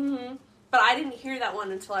one? Mm-hmm. But I didn't hear that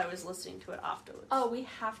one until I was listening to it afterwards. Oh, we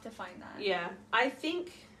have to find that. Yeah. I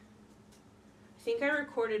think I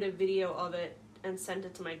recorded a video of it and sent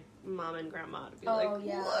it to my mom and grandma to be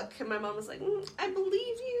look. And my mom was like, I believe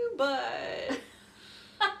you, but...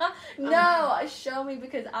 No, show me,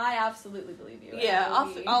 because I absolutely believe you. Yeah,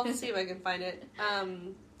 I'll see if I can find it.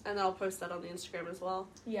 And then I'll post that on the Instagram as well.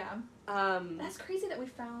 Yeah. That's crazy that we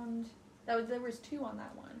found... there was 2 on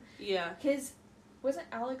that one. Yeah. Because wasn't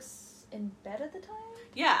Alex in bed at the time?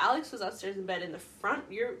 Yeah, Alex was upstairs in bed in the front.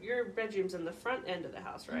 Your bedroom's in the front end of the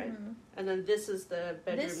house, right? Mm-hmm. And then this is the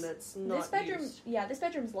bedroom that's not used. Yeah, this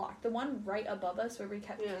bedroom's locked. The one right above us where we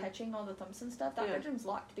kept catching all the thumps and stuff, that bedroom's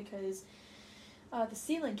locked because the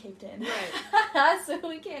ceiling caved in. Right. So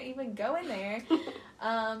we can't even go in there.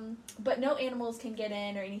 But no animals can get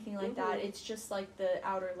in or anything like that. It's just like the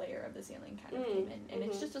outer layer of the ceiling kind of came in. And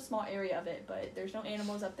it's just a small area of it, but there's no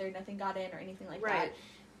animals up there, nothing got in or anything like that.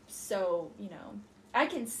 So, I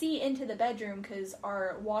can see into the bedroom because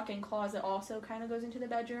our walk-in closet also kind of goes into the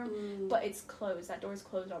bedroom, but it's closed. That door's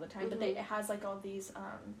closed all the time. But it has like all these,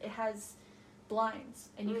 it has blinds,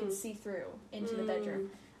 and you can see through into the bedroom.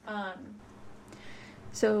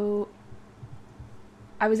 So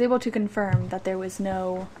I was able to confirm that there was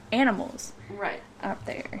no animals up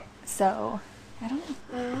there. So I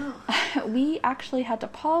don't know. We actually had to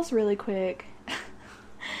pause really quick.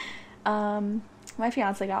 My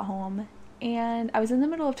fiance got home, and I was in the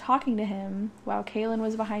middle of talking to him while Kaylin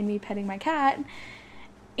was behind me petting my cat,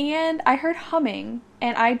 and I heard humming,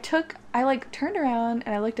 and I turned around,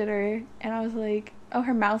 and I looked at her, and I was like, oh,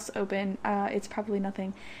 her mouth's open, it's probably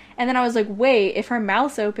nothing. And then I was like, wait, if her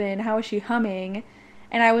mouth's open, how is she humming?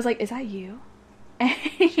 And I was like, is that you? And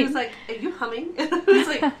she was like, are you humming? And I was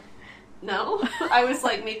like, no. I was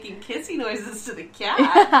like making kissy noises to the cat.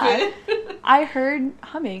 I heard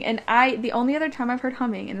humming, and the only other time I've heard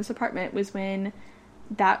humming in this apartment was when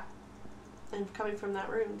that... And coming from that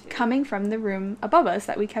room, too. Coming from the room above us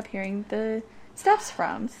that we kept hearing the steps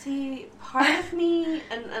from. See, part of me,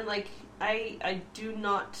 and like, I do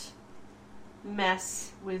not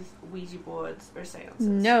mess with Ouija boards or seances.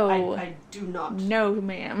 No. I do not. No,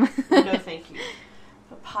 ma'am. No, thank you.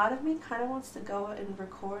 But part of me kind of wants to go and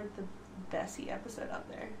record the Bessie episode up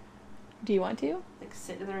there. Do you want to? Like,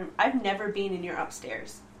 sit in the room. I've never been in your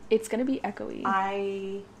upstairs. It's gonna be echoey.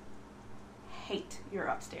 I hate your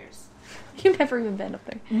upstairs. You've never even been up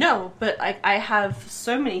there. No, but I have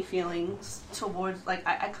so many feelings towards, like,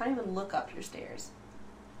 I can't even look up your stairs.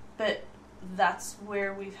 But that's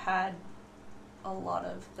where we've had a lot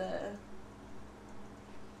of the,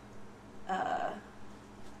 I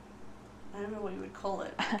don't know what you would call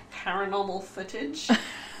it, paranormal footage.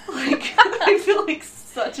 Like, I feel like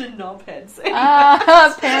such a knobhead saying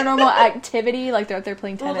that. Paranormal activity, like they're out there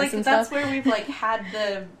playing tennis and that's stuff. where we've, like, had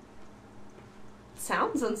the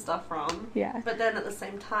sounds and stuff from. Yeah. But then at the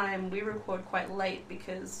same time, we record quite late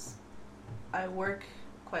because I work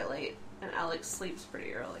quite late and Alex sleeps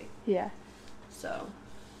pretty early. Yeah. So.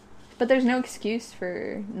 But there's no excuse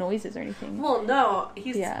for noises or anything. Well, no,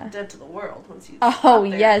 he's dead to the world once he's Oh,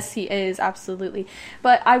 yes, he is, absolutely.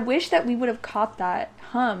 But I wish that we would have caught that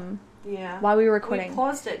hum while we were recording. We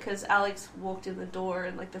paused it because Alex walked in the door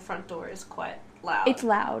and, like, the front door is quite loud. It's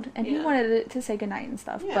loud, and he wanted it to say goodnight and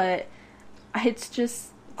stuff, but it's just...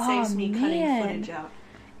 Saves me cutting footage out.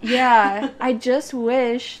 Yeah, I just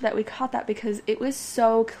wish that we caught that because it was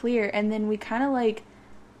so clear, and then we kind of, like...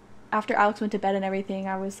 After Alex went to bed and everything,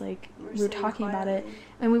 I was like, we were talking about it,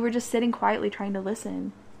 and we were just sitting quietly trying to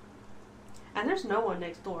listen. And there's no one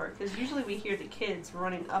next door, because usually we hear the kids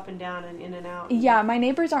running up and down and in and out. Yeah, my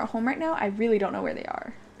neighbors aren't home right now. I really don't know where they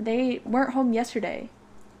are. They weren't home yesterday.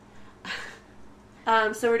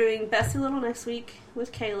 So we're doing Bessie Little next week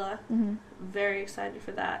with Kayla. Mm-hmm. Very excited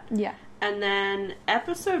for that. Yeah. And then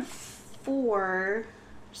episode 4,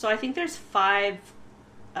 so I think there's 5...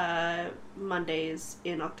 Mondays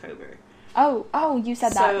in October. Oh, you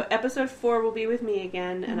said that. So episode 4 will be with me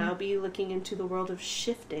again, and I'll be looking into the world of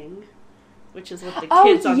shifting, which is what the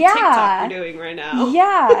kids on TikTok are doing right now.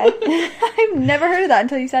 Yeah. I've never heard of that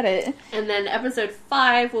until you said it. And then episode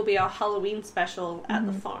 5 will be our Halloween special at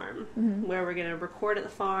the farm, where we're going to record at the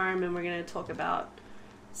farm, and we're going to talk about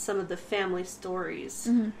some of the family stories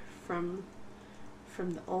from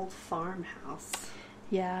the old farmhouse.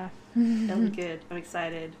 Yeah. That'll be good. I'm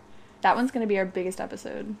excited. That one's going to be our biggest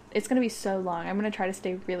episode. It's going to be so long. I'm going to try to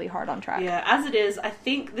stay really hard on track. Yeah, as it is, I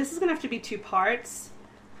think this is going to have to be 2 parts,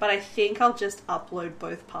 but I think I'll just upload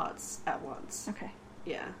both parts at once. Okay.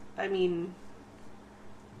 Yeah. I mean,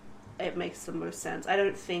 it makes the most sense. I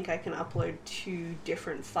don't think I can upload 2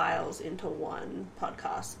 different files into one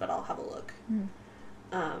podcast, but I'll have a look.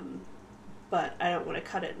 but I don't want to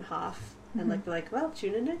cut it in half and like be like, well,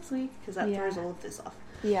 tune in next week, because that throws all of this off.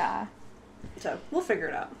 Yeah. So we'll figure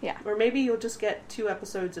it out. Yeah. Or maybe you'll just get 2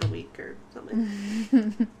 episodes in a week or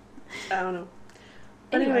something. I don't know.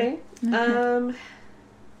 Anyway,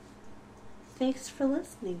 thanks for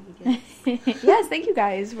listening, you guys. Yes, thank you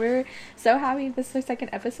guys. We're so happy this is our 2nd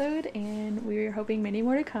episode, and we're hoping many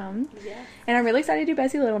more to come. Yes. And I'm really excited to do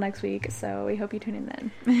Bessie Little next week, so we hope you tune in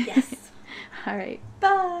then. Yes. All right.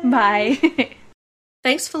 Bye. Bye.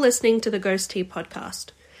 Thanks for listening to the Ghost Tea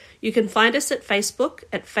podcast. You can find us at Facebook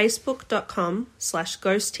at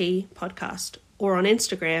facebook.com/Ghost Tea Podcast, or on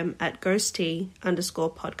Instagram at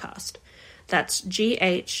ghostea_podcast. That's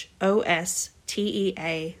GHOSTEA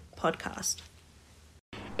podcast.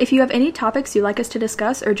 If you have any topics you'd like us to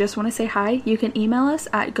discuss or just want to say hi, you can email us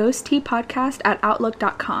at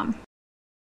ghostteapodcast@outlook.com.